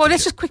talk about Well, it.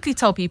 let's just quickly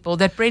tell people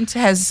that Brent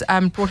has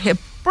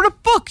brought a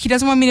book. He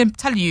doesn't want me to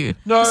tell you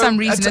for some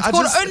reason. It's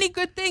called Only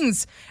Good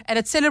Things, and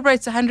it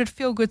celebrates 100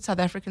 feel-good South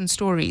African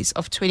stories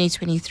of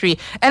 2023,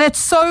 and it's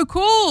so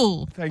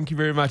cool. Thank you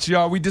very much.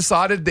 Yeah, we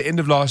decided at the end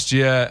of last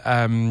year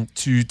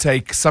to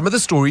take some of the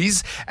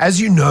stories.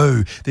 As you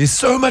know, there's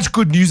so much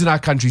good news in our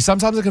country.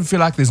 Sometimes I can feel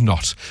like there's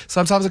not.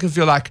 Sometimes I can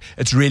feel like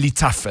it's really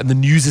tough and the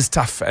news is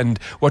tough, and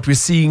what we're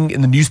seeing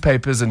in the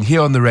newspapers and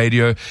here on the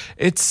radio,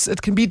 it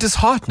can be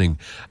disheartening.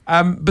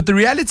 But the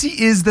reality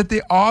is that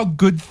there are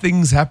good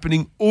things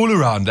happening all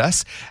around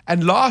us.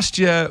 And last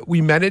year,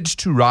 we managed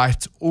to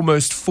write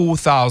almost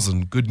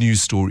 4,000 good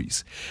news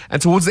stories.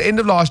 And towards the end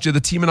of last year, the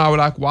team and I were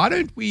like, why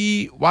don't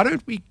we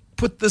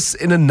put this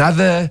in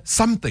another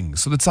something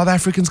so that South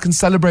Africans can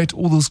celebrate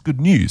all this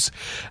good news?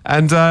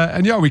 And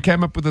yeah, we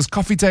came up with this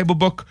coffee table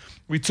book.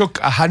 We took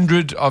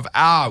 100 of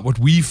what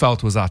we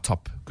felt was our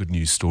top good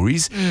news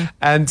stories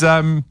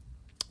and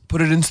put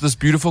it into this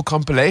beautiful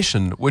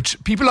compilation,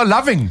 which people are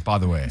loving, by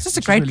the way. It's just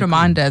a great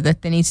reminder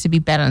that there needs to be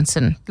balance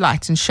and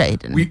light and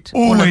shade. And we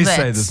all of always that.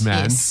 say this,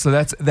 man. Yes. So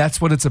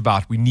that's what it's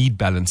about. We need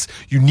balance.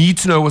 You need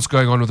to know what's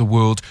going on with the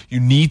world. You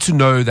need to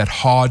know that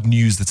hard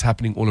news that's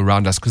happening all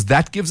around us, because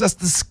that gives us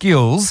the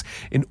skills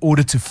in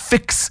order to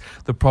fix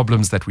the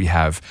problems that we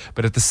have.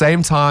 But at the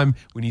same time,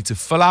 we need to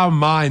fill our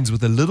minds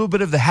with a little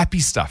bit of the happy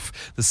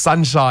stuff, the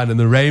sunshine and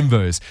the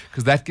rainbows,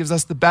 because that gives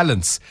us the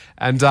balance.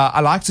 And I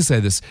like to say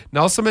this.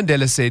 Nelson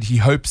Mandela said he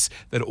hopes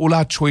that all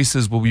our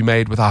choices will be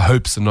made with our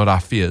hopes and not our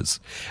fears.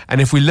 And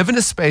if we live in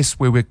a space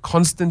where we're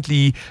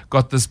constantly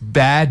got this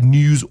bad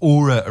news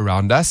aura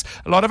around us,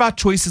 a lot of our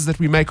choices that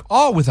we make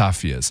are with our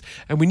fears.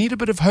 And we need a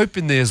bit of hope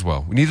in there as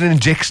well. We need an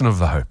injection of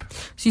the hope.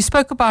 So you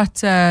spoke about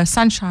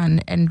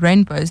sunshine and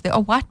rainbows. There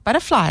are white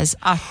butterflies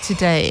out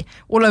today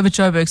all over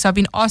Joburg. So I've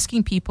been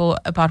asking people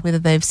about whether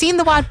they've seen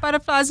the white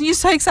butterflies. And you're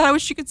so excited. I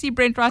wish you could see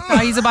Brent right now.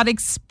 He's about to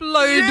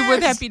explode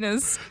with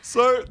happiness.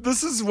 So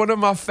this is one of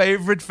my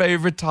favorite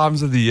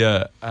times of the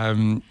year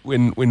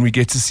when we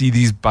get to see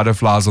these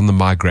butterflies on the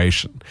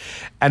migration.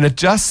 And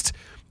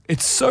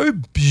it's so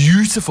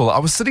beautiful. I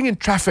was sitting in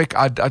traffic.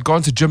 I'd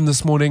gone to gym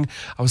this morning.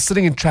 I was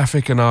sitting in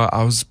traffic and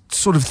I was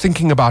sort of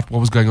thinking about what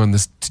was going on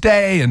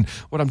today and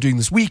what I'm doing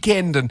this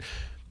weekend.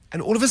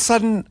 And all of a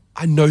sudden,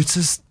 I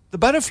noticed the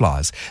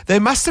butterflies. They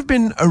must have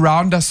been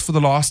around us for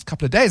the last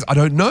couple of days. I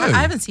don't know. I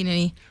haven't seen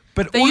any.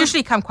 But they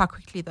usually come quite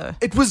quickly, though.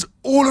 It was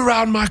all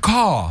around my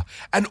car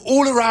and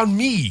all around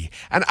me.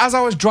 And as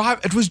I was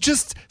driving, it was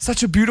just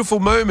such a beautiful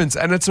moment.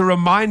 And it's a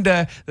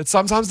reminder that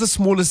sometimes the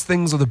smallest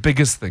things are the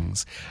biggest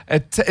things.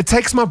 It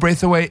takes my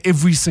breath away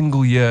every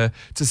single year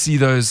to see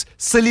those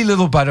silly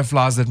little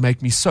butterflies that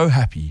make me so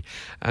happy.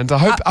 And I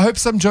hope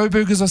some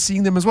Joburgers are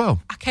seeing them as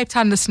well. Our Cape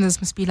Town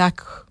listeners must be like,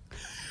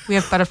 We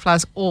have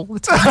butterflies all the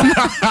time.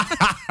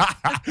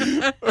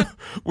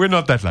 We're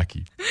not that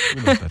lucky.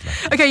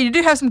 Okay, you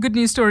do have some good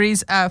news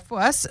stories for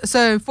us.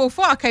 So for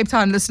our Cape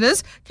Town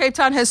listeners, Cape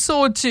Town has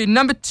soared to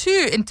number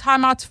 2 in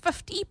Time Out's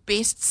 50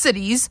 best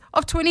cities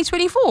of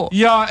 2024.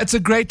 Yeah, it's a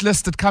great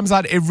list. It comes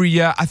out every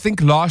year. I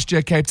think last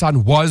year Cape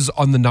Town was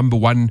on the number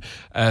 1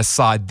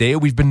 side there.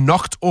 We've been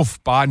knocked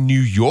off by New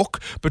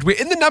York, but we're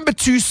in the number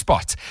 2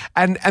 spot.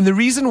 And the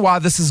reason why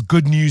this is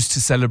good news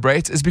to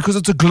celebrate is because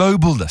it's a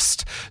global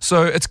list.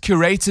 So it's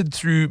curated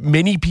through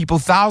many people,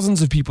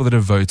 thousands of people that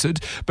have voted,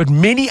 but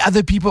many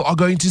other people are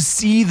going to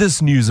see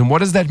this news. And what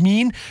does that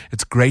mean?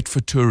 It's great for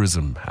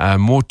tourism.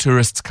 More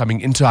tourists coming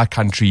into our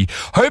country,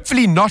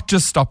 hopefully not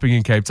just stopping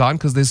in Cape Town,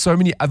 because there's so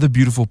many other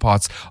beautiful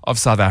parts of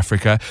South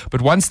Africa.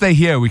 But once they're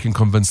here, we can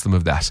convince them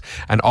of that.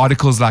 And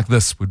articles like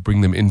this would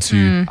bring them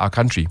into our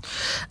country.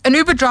 An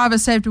Uber driver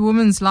saved a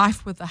woman's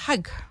life with a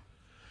hug.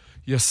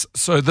 Yes.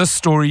 So this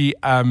story,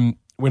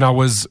 when I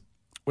was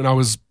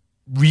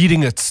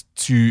reading it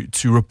to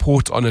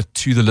report on it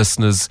to the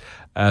listeners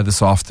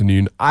this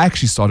afternoon, I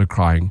actually started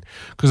crying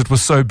because it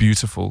was so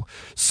beautiful.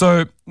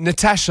 So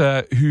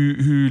Natasha,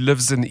 who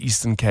lives in the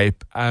Eastern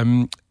Cape,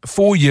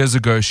 4 years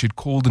ago she'd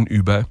called an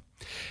Uber,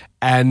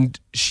 and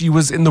she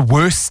was in the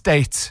worst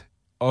state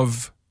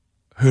of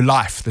her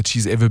life that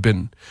she's ever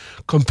been.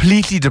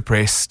 Completely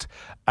depressed,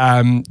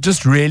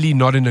 just really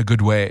not in a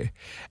good way.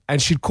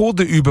 And she'd called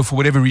the Uber for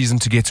whatever reason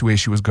to get to where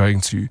she was going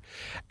to.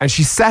 And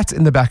she sat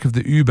in the back of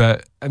the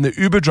Uber, and the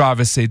Uber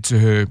driver said to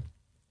her,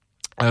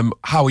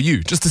 how are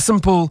you? Just a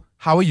simple,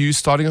 how are you,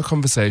 starting a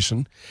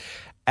conversation.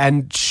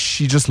 And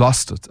she just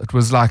lost it. It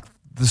was like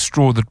the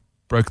straw that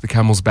broke the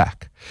camel's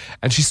back.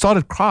 And she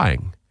started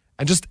crying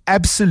and just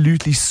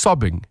absolutely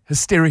sobbing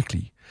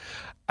hysterically.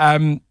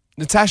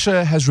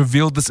 Natasha has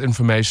revealed this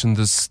information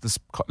this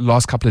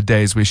last couple of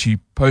days, where she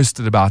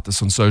posted about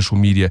this on social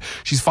media.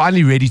 She's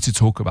finally ready to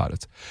talk about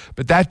it.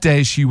 But that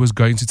day she was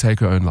going to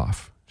take her own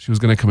life. She was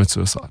going to commit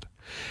suicide.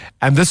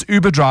 And this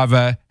Uber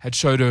driver had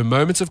showed her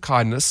moments of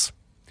kindness.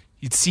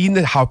 He'd seen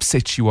how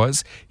upset she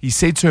was. He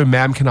said to her,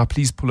 ma'am, can I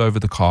please pull over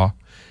the car?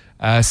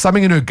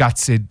 Something in her gut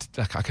said,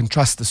 like, I can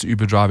trust this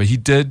Uber driver. He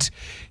did.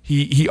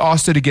 He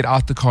asked her to get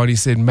out the car, and he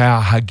said, may I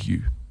hug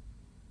you?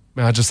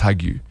 May I just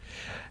hug you?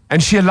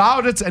 And she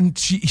allowed it, and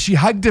she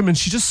hugged him, and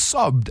she just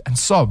sobbed and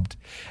sobbed.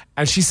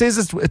 And she says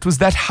it was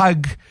that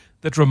hug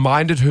that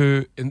reminded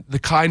her in the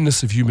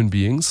kindness of human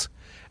beings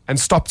and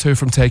stopped her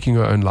from taking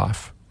her own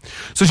life.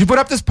 So she put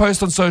up this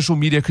post on social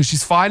media because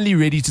she's finally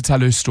ready to tell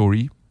her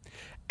story.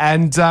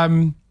 And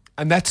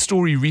that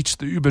story reached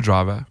the Uber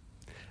driver.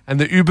 And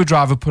the Uber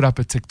driver put up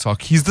a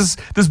TikTok. He's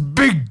this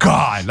big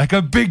guy, like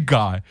a big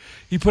guy.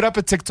 He put up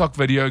a TikTok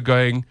video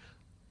going,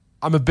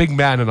 I'm a big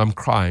man and I'm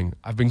crying.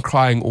 I've been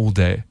crying all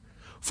day.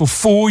 For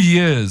 4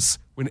 years,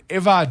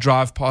 whenever I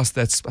drive past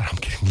that spot, I'm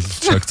getting a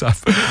little choked up.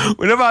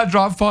 Whenever I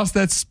drive past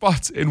that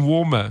spot in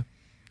Warmer,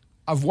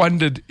 I've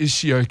wondered, is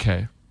she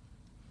okay?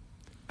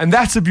 And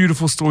that's a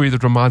beautiful story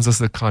that reminds us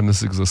that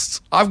kindness exists.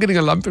 I'm getting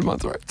a lump in my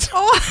throat.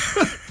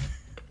 Oh.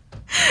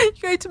 You're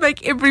going to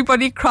make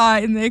everybody cry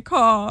in their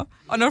car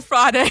on a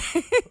Friday.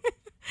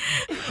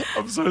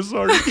 I'm so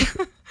sorry.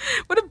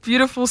 What a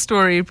beautiful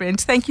story,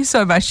 Brent. Thank you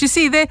so much. You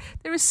see, there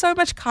is so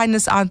much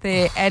kindness out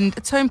there, and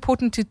it's so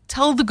important to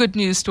tell the good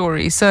news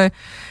story. So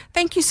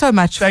thank you so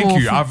much.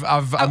 Thank you.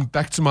 I'm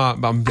back to my...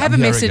 I have a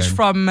message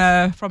from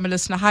a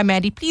listener. Hi,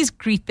 Mandy. Please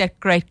greet that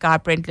great guy,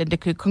 Brent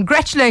Lindekoe.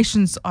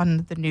 Congratulations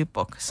on the new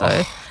book.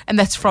 So, and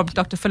that's from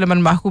Dr.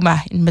 Philemon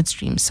Mahuma in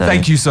Midstream. So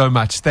thank you so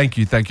much. Thank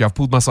you. I've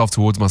pulled myself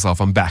towards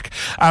myself. I'm back.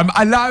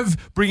 I love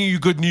bringing you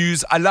good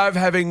news. I love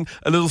having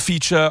a little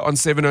feature on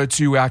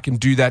 702 where I can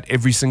do that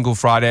every single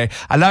Friday.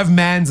 I love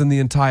Mans and the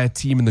entire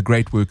team and the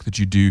great work that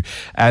you do.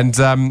 And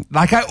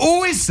like I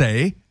always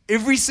say,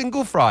 every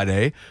single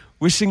Friday,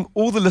 wishing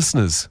all the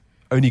listeners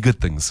only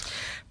good things.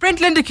 Brent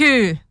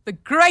Lindekoe, the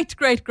great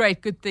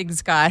good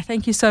things guy.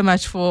 Thank you so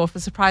much for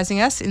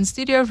surprising us in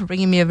studio, for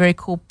bringing me a very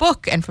cool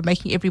book, and for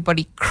making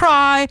everybody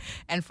cry,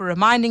 and for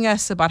reminding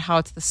us about how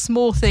it's the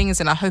small things.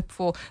 And I hope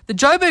for the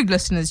Joburg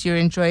listeners, you're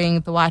enjoying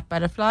the white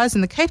butterflies,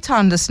 and the Cape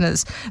Town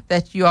listeners,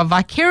 that you are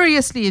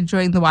vicariously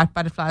enjoying the white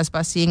butterflies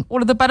by seeing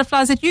all of the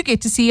butterflies that you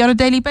get to see on a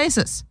daily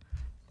basis.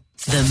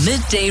 The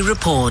Midday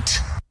Report.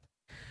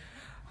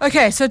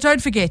 Okay, so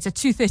don't forget, at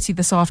 2:30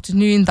 this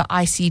afternoon, the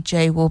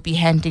ICJ will be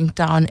handing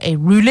down a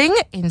ruling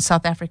in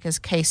South Africa's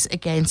case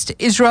against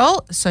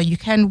Israel. So you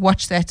can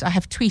watch that. I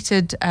have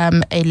tweeted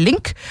a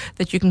link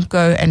that you can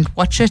go and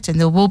watch it, and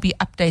there will be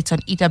updates on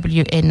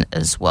EWN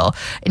as well.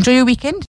 Enjoy your weekend.